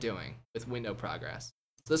Linux Mint doing with window progress?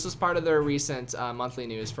 So this was part of their recent monthly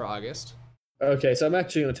news for August. Okay, so I'm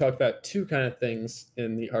actually going to talk about two kind of things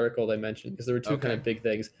in the article they mentioned because there were two kind of big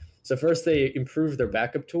things. So first, they improved their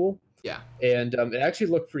backup tool. Yeah. And it actually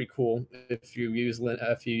looked pretty cool if you use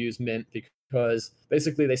Mint because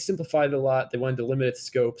basically they simplified it a lot. They wanted to limit its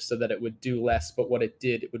scope so that it would do less, but what it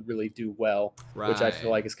did, it would really do well, which I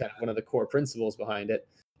feel like is kind of one of the core principles behind it.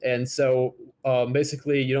 And so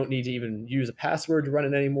basically, you don't need to even use a password to run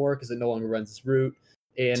it anymore because it no longer runs as root.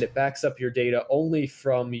 And it backs up your data only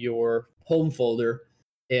from your home folder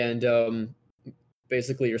and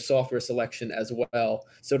basically your software selection as well.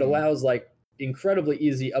 So it allows like incredibly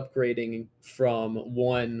easy upgrading from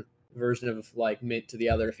one version of like Mint to the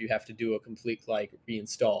other if you have to do a complete like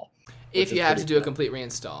reinstall. If you have to do a complete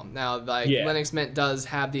reinstall. Now, like Linux Mint does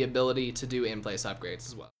have the ability to do in-place upgrades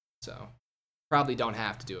as well. So probably don't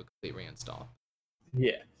have to do a complete reinstall.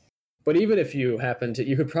 Yeah. But even if you happen to,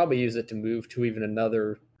 you could probably use it to move to even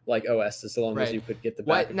another like OS as long as you could get the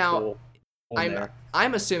backup tool on there.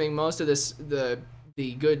 I'm assuming most of this, the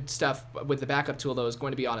good stuff with the backup tool though is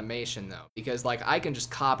going to be automation though, because like I can just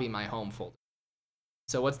copy my home folder.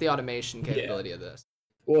 So what's the automation capability of this?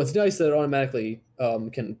 Well, it's nice that it automatically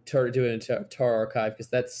can do it into tar archive because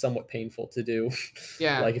that's somewhat painful to do.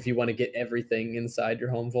 Yeah. Like if you want to get everything inside your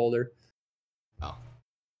home folder. Oh.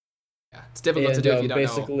 Yeah, it's difficult to do if you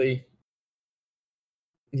don't know.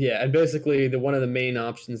 Yeah, and basically one of the main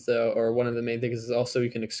options though, or one of the main things is also you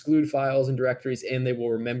can exclude files and directories and they will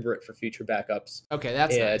remember it for future backups. Okay,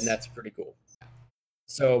 that's nice. And that's pretty cool.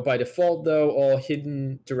 So by default though, all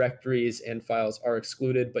hidden directories and files are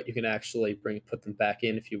excluded, but you can actually put them back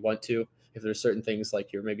in if you want to. If there's certain things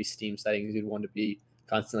like your maybe Steam settings you'd want to be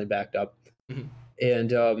constantly backed up. Mhm.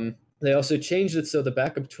 And they also changed it so the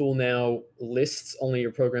backup tool now lists only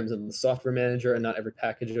your programs in the software manager and not every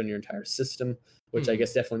package on your entire system, which I Hmm.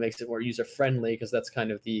 guess definitely makes it more user friendly because that's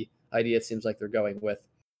kind of the idea it seems like they're going with.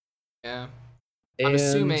 Yeah. I'm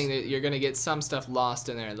assuming And that you're gonna get some stuff lost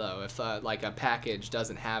in there though. If like a package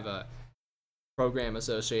doesn't have a program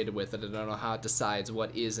associated with it, I don't know how it decides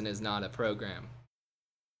what is and is not a program,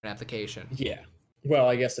 an application. yeah, well,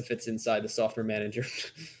 I guess if it's inside the software manager,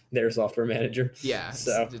 their software manager. Yeah,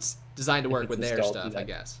 So it's designed to if work it's with their installed through stuff, I that.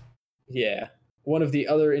 guess. Yeah. One of the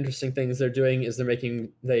other interesting things they're doing is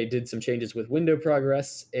they did some changes with window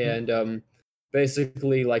progress Mhm. and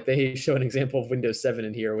basically like they show an example of Windows 7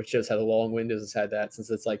 in here, which shows how the long Windows has had that since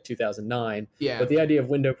it's like 2009. Yeah. But the idea of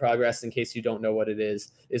window progress, in case you don't know what it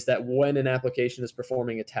is that when an application is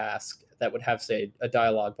performing a task that would have, say, a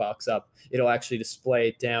dialog box up, it'll actually display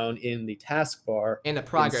it down in the taskbar And the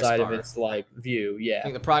progress inside of bar. its like view. I Yeah.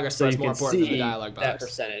 think the progress So bar you is more can important than the see dialog that box.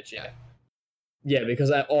 percentage. Yeah. Yeah. Yeah, because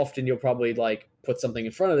often you'll probably like put something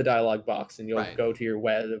in front of the dialog box and you'll Right. go to your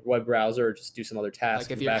web browser or just do some other task Like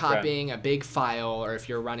in if the you're background. copying a big file or if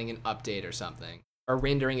you're running an update or something or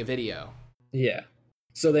rendering a video. Yeah.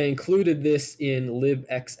 So they included this in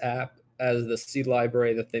libxapp as the C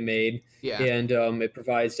library that they made, Yeah. and it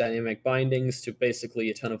provides dynamic bindings to basically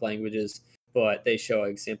a ton of languages. But they show an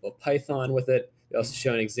example of Python with it. They also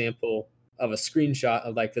show an example of a screenshot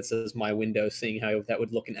of like that says my window, seeing how that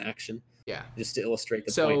would look in action, Yeah. just to illustrate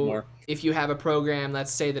the point So more. if you have a program,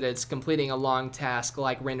 let's say that it's completing a long task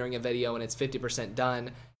like rendering a video and it's 50%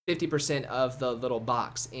 done, 50% of the little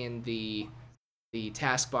box in the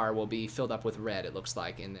taskbar will be filled up with red, it looks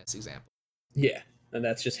like in this example. Yeah, and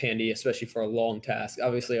that's just handy, especially for a long task.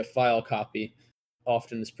 Obviously, a file copy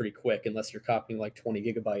often is pretty quick unless you're copying like 20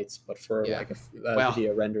 gigabytes, but for Yeah. like a Well,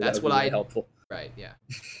 video render, that's that would what be really I- helpful. Right, yeah.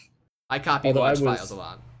 I copy Although large I was- files a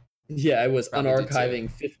lot. Yeah, I was Probably did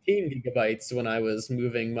unarchiving 15 gigabytes when I was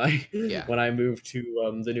moving my Yeah. when I moved to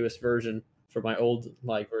the newest version for my old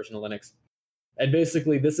like version of Linux. And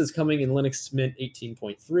basically, this is coming in Linux Mint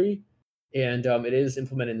 18.3, and it is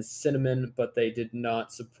implemented in Cinnamon, but they did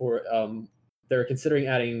not support. They're considering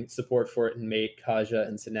adding support for it in Mate, Kaja,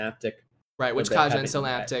 and Synaptic. Right, which they Kaja and haven't yet.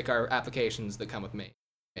 Synaptic are applications that come with Mate,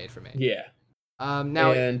 made for Mate. Yeah,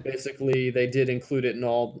 Now, and basically they did include it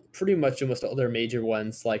in pretty much almost all their major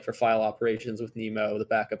ones, like for file operations with Nemo, the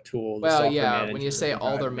backup tool, the well, software yeah, manager, when you say the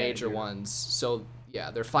all their drive major manager. ones, so yeah,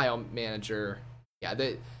 their file manager, yeah,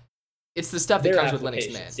 it's the stuff that Their comes with Linux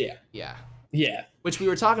applications, Mint. yeah. Yeah. Yeah, Which we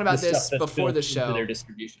were talking about the stuff this that's before built the into show. their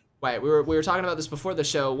distribution. Right, we were talking about this before the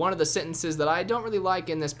show. One of the sentences that I don't really like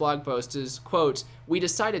in this blog post is, quote, "We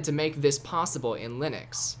decided to make this possible in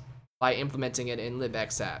Linux by implementing it in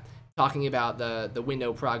libxapp." Talking about the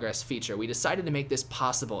window progress feature. We decided to make this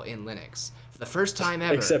possible in Linux for the first time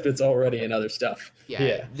ever. Except it's already in other stuff.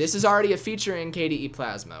 Yeah, this is already a feature in KDE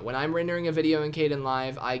Plasma. When I'm rendering a video in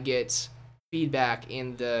Kdenlive, I get feedback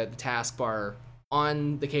in the taskbar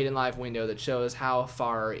on the Kdenlive window that shows how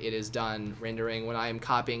far it is done rendering. When I am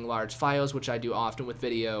copying large files, which I do often with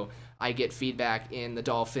video, I get feedback in the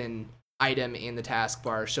Dolphin item in the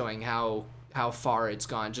taskbar showing how far it's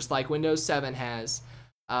gone, just like Windows 7 has.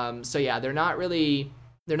 So yeah, they're not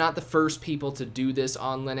the first people to do this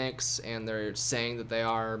on Linux, and they're saying that they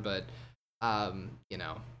are, but you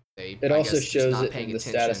know, It also shows not it paying in the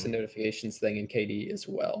attention. status and notifications thing in KDE as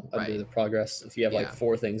well, under Right. the progress. If you have like Yeah.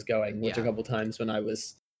 4 things going, which Yeah. a couple times when I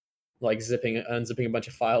was like unzipping a bunch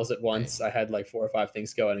of files at once, I had like 4 or 5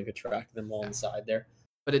 things going and could track them all Yeah. inside there.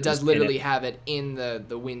 But it does Just pin literally it. have it in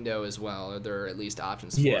the window as well, or there are at least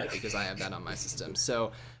options for Yeah. it because I have that on my system.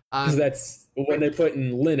 So Because that's when they put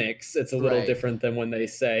in Linux, it's a little Right. different than when they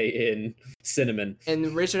say in Cinnamon.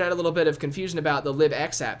 And Richard had a little bit of confusion about the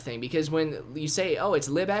libxapp thing, because when you say, oh, it's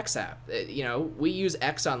libxapp, you know, we use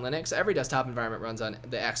X on Linux. Every desktop environment runs on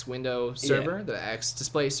the X window server, the X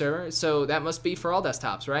display server. So that must be for all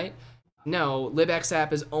desktops, right? No,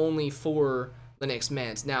 libxapp is only for Linux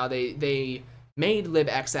Mint. Now, they made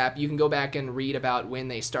libxapp. You can go back and read about when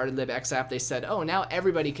they started libxapp. They said, oh, now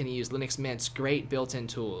everybody can use Linux Mint's great built-in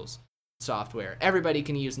tools. Software. Everybody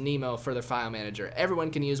can use Nemo for their file manager. Everyone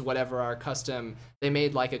can use whatever our custom. They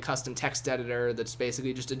made like a custom text editor that's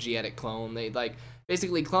basically just a gedit clone. They like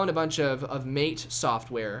basically cloned a bunch of Mate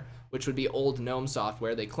software, which would be old GNOME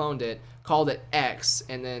software. They cloned it, called it X,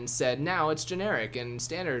 and then said now it's generic and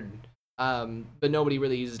standard. But nobody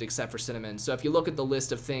really uses it except for Cinnamon. So if you look at the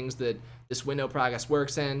list of things that this window progress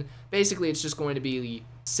works in, basically it's just going to be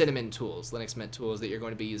Cinnamon tools, Linux Mint tools that you're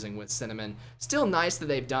going to be using with Cinnamon. Still nice that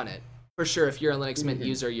they've done it. For sure, if you're a Linux Mint Mhm.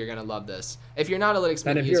 user, you're gonna love this. If you're not a Linux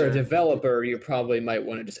And Mint if user, you're a developer, you probably might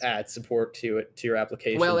want to just add support to your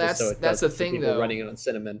application, well, just so that's it the doesn't for thing people though. running it on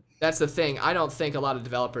Cinnamon. That's the thing. I don't think a lot of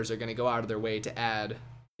developers are going to go out of their way to add,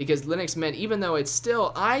 because Linux Mint, even though it's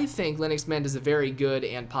still, I think Linux Mint is a very good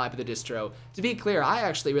and popular distro. To be clear, I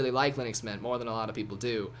actually really like Linux Mint more than a lot of people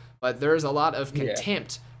do, but there's a lot of Yeah.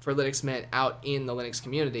 contempt for Linux Mint out in the Linux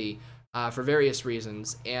community for various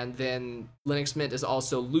reasons. And then Linux Mint is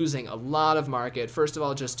also losing a lot of market. First of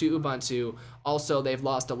all, just to Ubuntu. Also, they've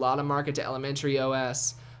lost a lot of market to Elementary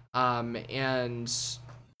OS and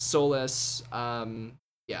Solus.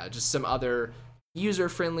 Yeah, just some other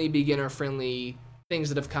user-friendly, beginner-friendly things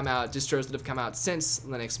that have come out, distros that have come out since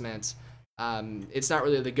Linux Mint. It's not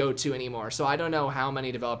really the go-to anymore. So I don't know how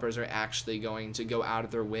many developers are actually going to go out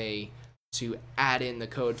of their way to add in the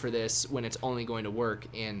code for this when it's only going to work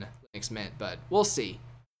in Linux Mint, but we'll see.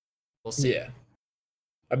 We'll see. Yeah.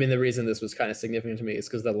 I mean, the reason this was kind of significant to me is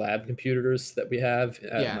because the lab computers that we have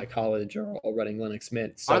at Yeah. my college are all running Linux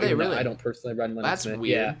Mint. So Are they even though really? I don't personally run Linux That's Mint.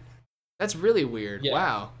 weird. Yeah. That's really weird. Yeah.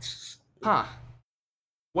 Wow. Huh.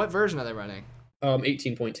 What version are they running?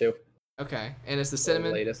 18.2. Okay. And it's the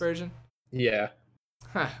Cinnamon latest. version? Yeah.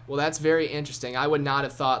 Huh. Well, that's very interesting. I would not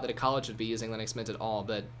have thought that a college would be using Linux Mint at all,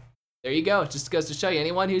 but there you go. It just goes to show you,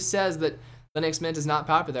 anyone who says that Linux Mint is not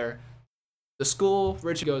popular, the school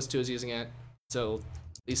Richard goes to is using it, so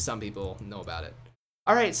at least some people know about it.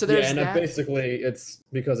 All right, so there's yeah, and that. basically it's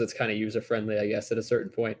because it's kind of user friendly, I guess, at a certain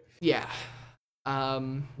point. Yeah.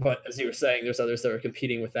 But as you were saying, there's others that are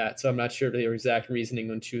competing with that, so I'm not sure the exact reasoning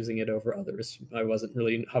on choosing it over others. I wasn't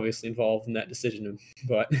really obviously involved in that decision,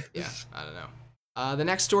 but Yeah, I don't know. The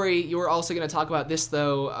next story, you were also going to talk about this,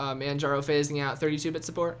 though, Manjaro phasing out 32-bit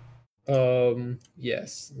support.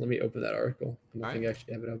 yes. Let me open that article. I don't All think I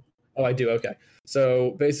actually have it up. Oh, I do. Okay.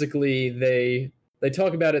 So basically, they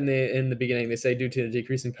talk about it in the beginning. They say due to the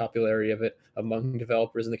decreasing popularity of it among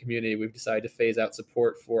developers in the community, we've decided to phase out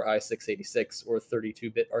support for i686 or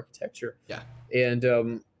 32-bit architecture. Yeah.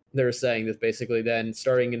 And they're saying that basically then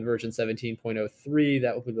starting in version 17.03,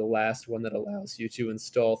 that will be the last one that allows you to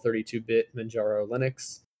install 32-bit Manjaro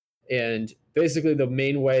Linux. And basically the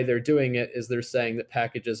main way they're doing it is they're saying that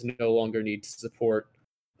packages no longer need to support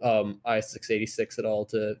i686 at all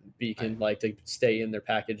to be to stay in their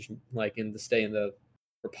package, stay in the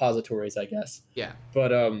repositories, I guess. Yeah.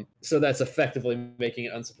 But so that's effectively making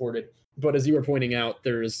it unsupported. But as you were pointing out,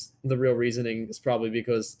 there's the real reasoning is probably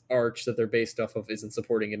because Arch that they're based off of isn't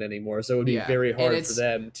supporting it anymore. So it would be very hard for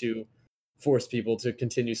them to force people to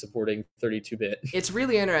continue supporting 32-bit. It's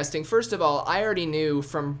really interesting. First of all, I already knew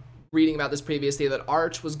from reading about this previously that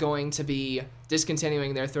Arch was going to be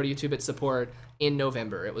discontinuing their 32-bit support in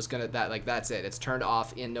November. It was gonna that's it. It's turned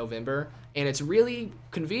off in November, and it's really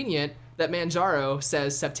convenient that Manjaro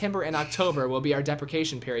says September and October will be our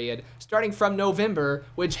deprecation period, starting from November,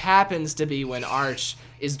 which happens to be when Arch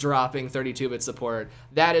is dropping 32-bit support.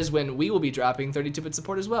 That is when we will be dropping 32-bit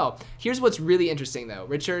support as well. Here's what's really interesting, though,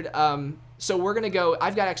 Richard. So we're gonna go.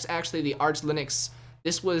 I've got actually the Arch Linux.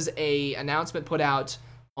 This was a announcement put out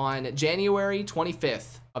on January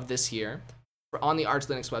 25th of this year on the Arch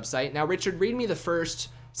Linux website. Now, Richard, read me the first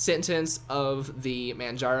sentence of the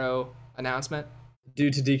Manjaro announcement. Due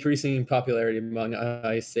to decreasing popularity among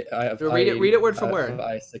read it word for word.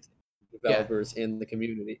 i6 developers in the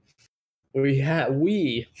community, we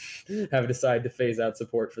have decided to phase out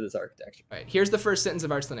support for this architecture. All right, here's the first sentence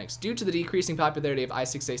of Arch Linux. Due to the decreasing popularity of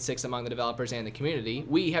i686 among the developers and the community,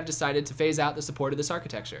 we have decided to phase out the support of this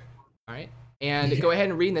architecture. All right, and go ahead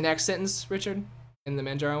and read the next sentence, Richard, in the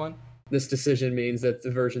Manjaro one. This decision means that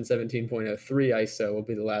the version 17.03 ISO will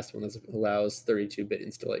be the last one that allows 32-bit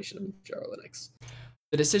installation of Manjaro Linux.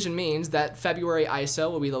 The decision means that February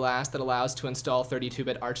ISO will be the last that allows to install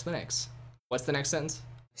 32-bit Arch Linux. What's the next sentence?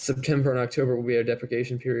 September and October will be our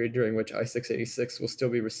deprecation period, during which i686 will still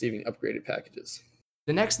be receiving upgraded packages.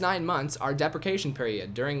 The next 9 months are deprecation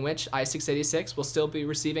period, during which i686 will still be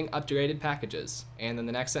receiving upgraded packages. And then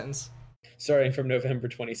the next sentence? Starting from November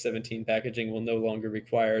 2017, packaging will no longer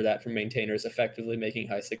require that from maintainers, effectively making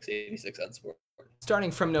i686 unsupported. Starting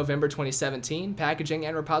from November 2017, packaging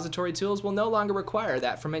and repository tools will no longer require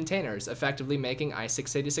that from maintainers, effectively making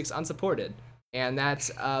i686 unsupported. And that's,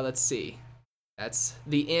 let's see. That's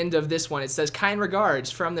the end of this one. It says, kind regards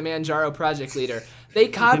from the Manjaro project leader. They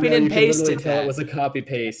copied and pasted that. It was a copy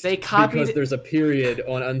paste. They copied because there's a period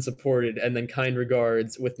on unsupported and then kind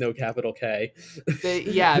regards with no capital K.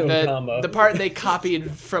 The part they copied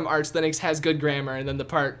from Arch Linux has good grammar, and then the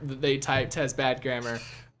part that they typed has bad grammar.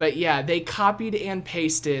 But yeah, they copied and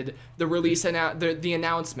pasted the release the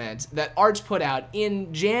announcement that Arch put out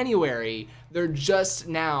in January. They're just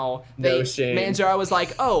now. No shame. Manjaro was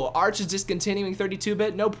like, "Oh, Arch is discontinuing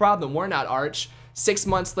 32-bit. No problem. We're not Arch." 6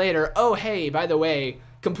 months later, oh hey, by the way,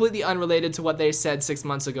 completely unrelated to what they said 6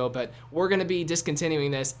 months ago, but we're gonna be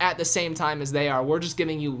discontinuing this at the same time as they are. We're just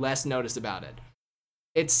giving you less notice about it.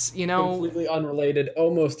 It's, you know, completely unrelated,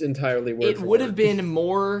 almost entirely word it for would word. have been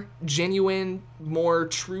more genuine, more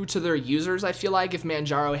true to their users, I feel like, if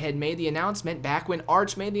Manjaro had made the announcement back when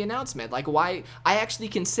Arch made the announcement. Like, why? I actually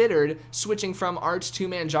considered switching from Arch to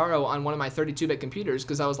Manjaro on one of my 32-bit computers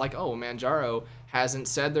because I was like, oh, Manjaro hasn't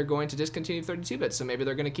said they're going to discontinue 32-bit, so maybe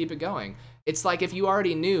they're going to keep it going. It's like if you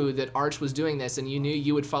already knew that Arch was doing this and you knew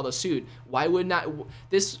you would follow suit, why would not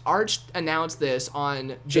this Arch announced this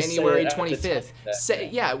on January 25th.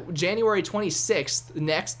 January 26th, the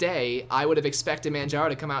next day, I would have expected Manjaro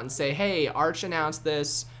to come out and say, "Hey, Arch announced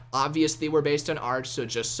this. Obviously, we're based on Arch, so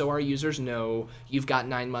just so our users know, you've got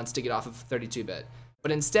 9 months to get off of 32-bit."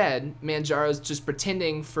 But instead, Manjaro's just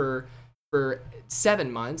pretending for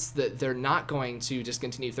 7 months that they're not going to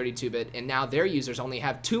discontinue 32-bit, and now their users only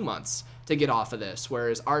have 2 months to get off of this,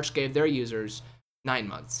 whereas Arch gave their users 9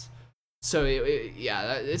 months. So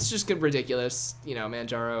it's just ridiculous. You know,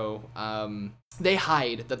 Manjaro, they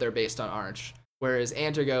hide that they're based on Arch, whereas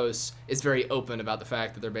Antergos is very open about the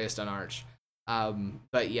fact that they're based on Arch.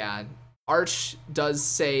 But yeah, Arch does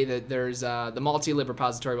say that there's the multi-lib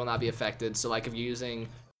repository will not be affected. So like if you're using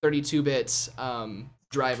 32-bit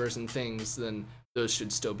drivers and things, then those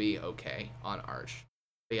should still be okay on Arch.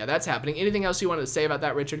 But yeah, that's happening. Anything else you wanted to say about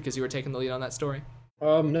that, Richard? Because you were taking the lead on that story.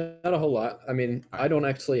 Not a whole lot. I mean, I don't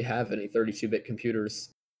actually have any 32-bit computers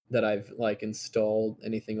that I've like installed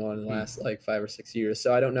anything on in the last like 5 or 6 years.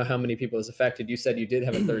 So I don't know how many people it's affected. You said you did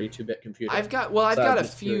have a 32-bit computer. I've got a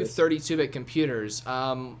few 32-bit computers.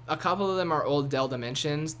 A couple of them are old Dell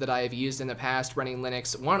Dimensions that I have used in the past running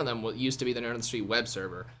Linux. One of them used to be the Nerd on the Street web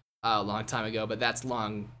server a long time ago, but that's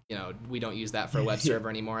long, you know, we don't use that for a web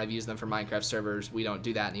server anymore. I've used them for Minecraft servers. We don't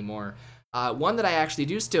do that anymore. One that I actually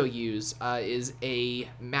do still use is a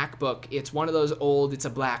MacBook. It's one of those old, it's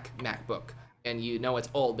a black MacBook. And you know it's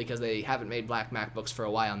old because they haven't made black MacBooks for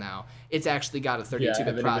a while now. It's actually got a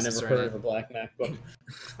 32-bit processor I've never heard of a black MacBook.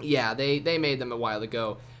 Yeah, they made them a while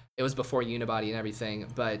ago. It was before Unibody and everything,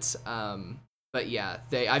 but yeah,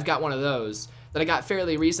 I've got one of those that I got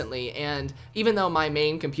fairly recently, and even though my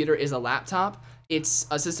main computer is a laptop, it's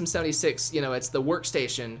a System 76, you know, it's the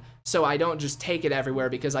workstation, so I don't just take it everywhere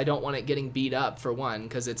because I don't want it getting beat up, for one,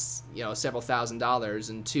 because it's, you know, several $1,000s,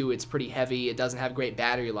 and two, it's pretty heavy, it doesn't have great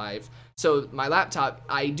battery life. So my laptop,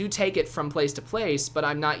 I do take it from place to place, but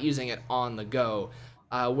I'm not using it on the go.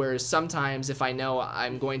 Whereas sometimes if I know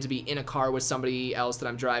I'm going to be in a car with somebody else that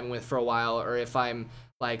I'm driving with for a while, or if I'm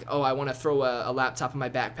like, oh, I want to throw a laptop in my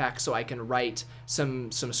backpack so I can write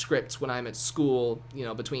some scripts when I'm at school, you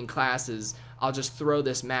know, between classes, I'll just throw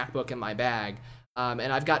this MacBook in my bag.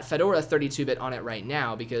 And I've got Fedora 32-bit on it right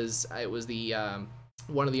now because it was the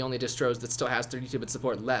one of the only distros that still has 32-bit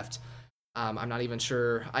support left. I'm not even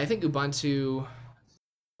sure. I think Ubuntu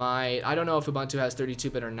I don't know if Ubuntu has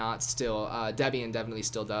 32-bit or not still. Debian definitely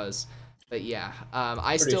still does. But yeah,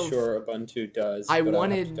 Pretty sure Ubuntu does. I but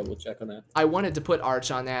wanted I'll have to double check on that. I wanted to put Arch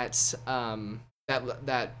on that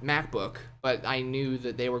that MacBook, but I knew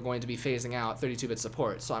that they were going to be phasing out 32-bit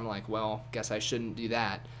support, so I'm like, well, guess I shouldn't do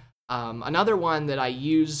that. Another one that I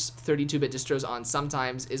use 32-bit distros on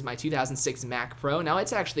sometimes is my 2006 Mac Pro. Now,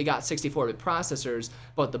 it's actually got 64-bit processors,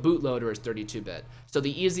 but the bootloader is 32-bit. So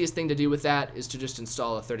the easiest thing to do with that is to just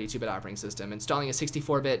install a 32-bit operating system. Installing a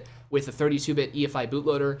 64-bit with a 32-bit EFI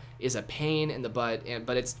bootloader is a pain in the butt,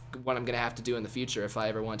 but it's what I'm going to have to do in the future if I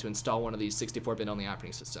ever want to install one of these 64-bit only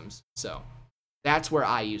operating systems. So that's where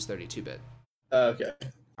I use 32-bit. Okay.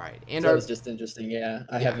 All right, and that was just interesting. Yeah,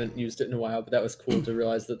 I haven't used it in a while, but that was cool to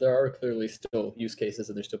realize that there are clearly still use cases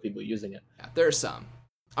and there's still people using it. Yeah, there are some.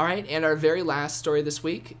 All right, and our very last story this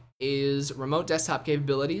week is remote desktop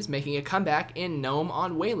capabilities making a comeback in GNOME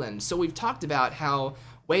on Wayland. So we've talked about how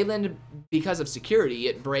Wayland, because of security,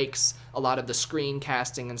 it breaks a lot of the screen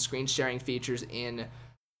casting and screen sharing features in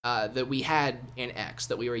that we had in X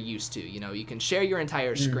that we were used to. You know, you can share your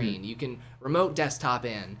entire screen, you can remote desktop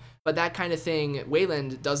in, but that kind of thing,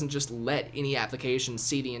 Wayland doesn't just let any application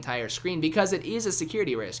see the entire screen because it is a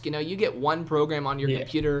security risk. You know, you get one program on your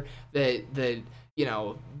computer that you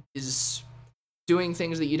know is doing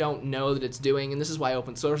things that you don't know that it's doing, and this is why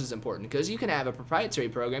open source is important, because you can have a proprietary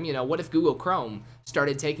program. You know, what if Google Chrome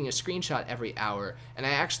started taking a screenshot every hour? And I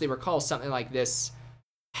actually recall something like this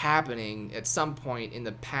happening at some point in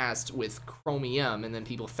the past with Chromium, and then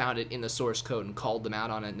people found it in the source code and called them out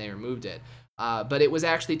on it, and they removed it. But it was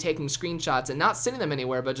actually taking screenshots and not sending them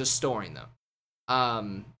anywhere, but just storing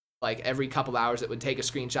them. Like every couple hours, it would take a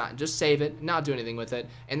screenshot and just save it, not do anything with it.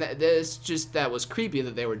 And that was creepy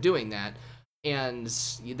that they were doing that. And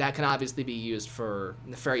that can obviously be used for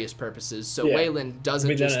nefarious purposes. So Yeah. Wayland doesn't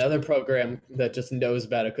Then just... another program that just knows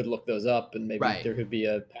about it could look those up, and maybe Right. there could be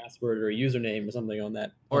a password or a username or something on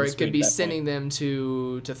that. Or on it screen could be at that sending point. them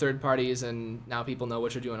to third parties, and now people know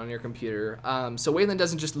what you're doing on your computer. So Wayland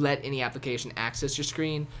doesn't just let any application access your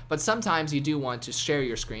screen, but sometimes you do want to share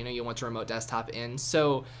your screen, or you want to remote desktop in.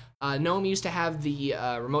 So GNOME used to have the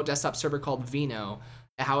remote desktop server called Vino.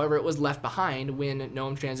 However, it was left behind when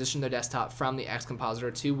GNOME transitioned their desktop from the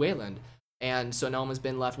Xcompositor to Wayland. And so GNOME has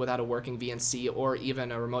been left without a working VNC or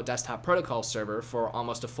even a remote desktop protocol server for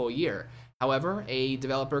almost a full year. However, a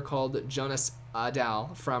developer called Jonas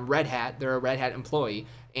Dahl from Red Hat, they're a Red Hat employee,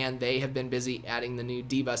 and they have been busy adding the new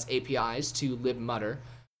dbus APIs to libmutter,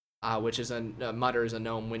 which is Mutter is a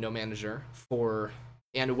GNOME window manager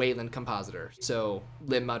and Wayland compositor. So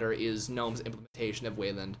libmutter is GNOME's implementation of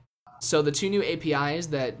Wayland. So the two new APIs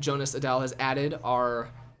that Jonas Adel has added are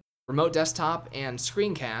Remote Desktop and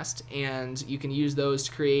Screencast, and you can use those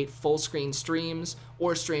to create full screen streams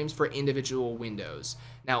or streams for individual windows.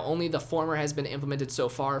 Now, only the former has been implemented so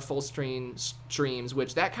far, full screen streams,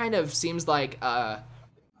 which that kind of seems like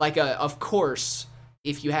of course,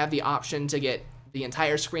 if you have the option to get the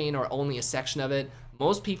entire screen or only a section of it,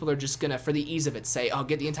 most people are just gonna, for the ease of it, say, "Oh,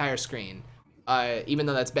 get the entire screen." Even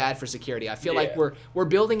though that's bad for security. I feel like we're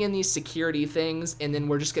building in these security things, and then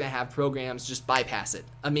we're just gonna have programs just bypass it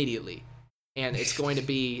immediately, and it's going to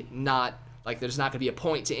be not like there's not gonna be a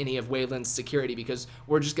point to any of Wayland's security because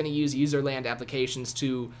we're just gonna use userland applications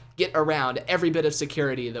to get around every bit of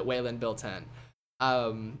security that Wayland built in.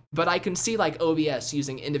 But I can see like OBS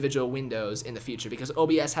using individual windows in the future because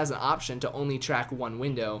OBS has an option to only track one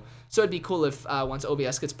window. So it'd be cool if once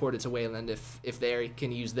OBS gets ported to Wayland, if they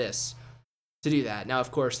can use this to do that. Now,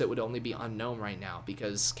 of course, that would only be on GNOME right now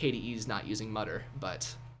because KDE is not using Mutter,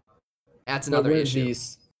 but that's another issue.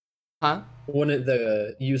 One of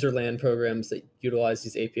the userland programs that utilize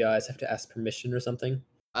these APIs have to ask permission or something?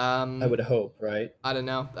 I would hope, right? I don't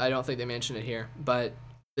know. I don't think they mention it here, but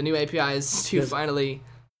the new APIs to finally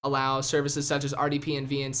allow services such as RDP and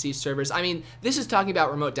VNC servers. I mean, this is talking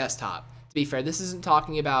about remote desktop. To be fair, this isn't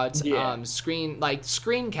talking about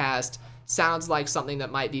Screencast. Sounds like something that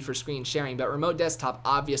might be for screen sharing, but remote desktop,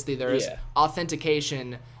 obviously there is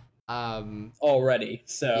authentication already.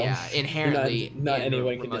 So yeah, inherently not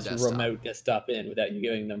anyone can just desktop. remote desktop in without you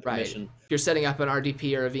giving them permission. Right. If you're setting up an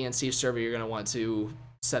RDP or a VNC server, you're going to want to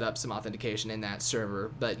set up some authentication in that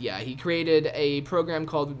server. But yeah, he created a program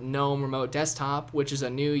called GNOME Remote Desktop, which is a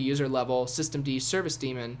new user-level systemd service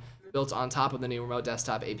daemon built on top of the new Remote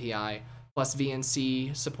Desktop API, plus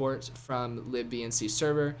VNC support from libVNC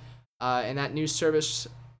server. And that new service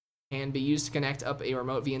can be used to connect up a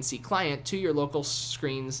remote VNC client to your local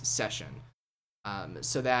screens session.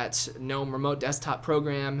 So that GNOME Remote Desktop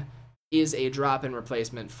program is a drop-in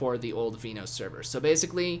replacement for the old Vino server. So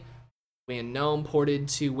basically, when GNOME ported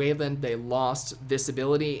to Wayland, they lost this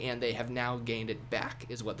ability, and they have now gained it back,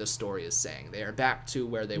 is what this story is saying. They are back to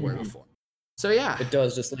where they were before. So yeah. It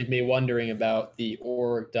does just leave me wondering about the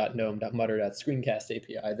org.gnome.mutter.screencast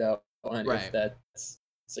API, though, and if that's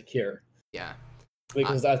secure. Yeah.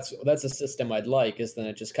 Because that's a system I'd like, is then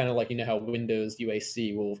it just kind of like, you know how Windows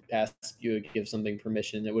UAC will ask you to give something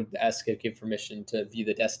permission. It would ask you to give permission to view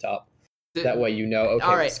the desktop. That way you know, okay,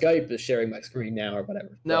 right. Skype is sharing my screen now or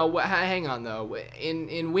whatever. No, hang on though.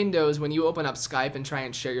 In Windows, when you open up Skype and try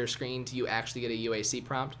and share your screen, do you actually get a UAC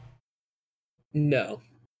prompt? No.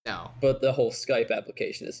 No. But the whole Skype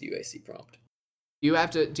application is UAC prompt. Do you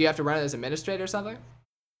have to run it as administrator or something?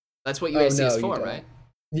 That's what UAC is for, right?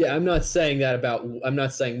 Yeah, I'm not saying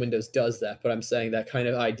Windows does that, but I'm saying that kind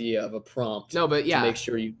of idea of a prompt. No, but yeah, to make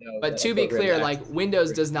sure you know. But to be clear, like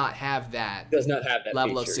Windows does not have that. Does not have that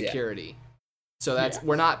level feature, of security. Yeah. So that's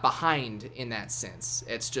we're not behind in that sense.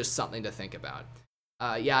 It's just something to think about.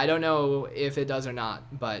 Yeah, I don't know if it does or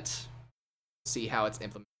not, but see how it's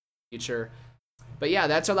implemented in the future. But yeah,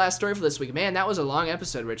 that's our last story for this week. Man, that was a long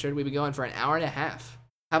episode, Richard. We've been going for an hour and a half.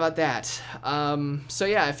 How about that? So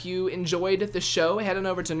yeah, if you enjoyed the show, head on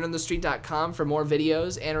over to nerdonthestreet.com for more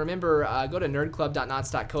videos. And remember, go to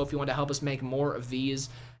nerdclub.knots.co if you want to help us make more of these.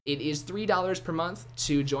 It is $3 per month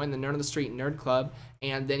to join the Nerd on the Street Nerd Club.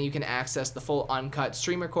 And then you can access the full uncut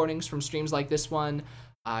stream recordings from streams like this one.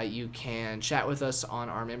 You can chat with us on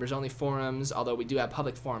our members-only forums, although we do have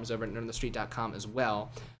public forums over at nerdonthestreet.com as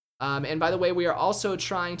well. And by the way, we are also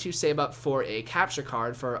trying to save up for a capture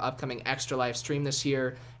card for our upcoming Extra Life stream this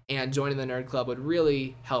year, and joining the Nerd Club would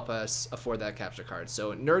really help us afford that capture card.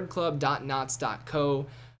 So nerdclub.knots.co,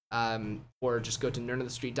 or just go to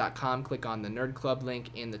nerdofthestreet.com, click on the Nerd Club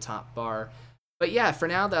link in the top bar. But yeah, for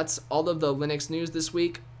now, that's all of the Linux news this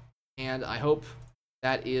week, and I hope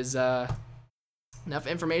that is enough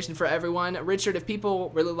information for everyone. Richard, if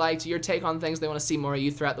people really liked your take on things, they want to see more of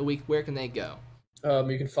you throughout the week, where can they go?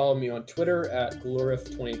 You can follow me on Twitter at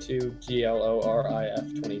glorif22,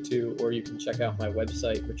 GLORIF22, or you can check out my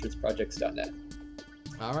website, richardsprojects.net.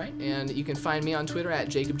 All right, and you can find me on Twitter at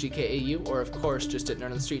JacobGKAU, or of course just at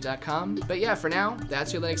nerdofthestreet.com. But yeah, for now,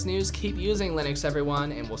 that's your Linux news. Keep using Linux,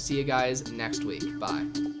 everyone, and we'll see you guys next week. Bye.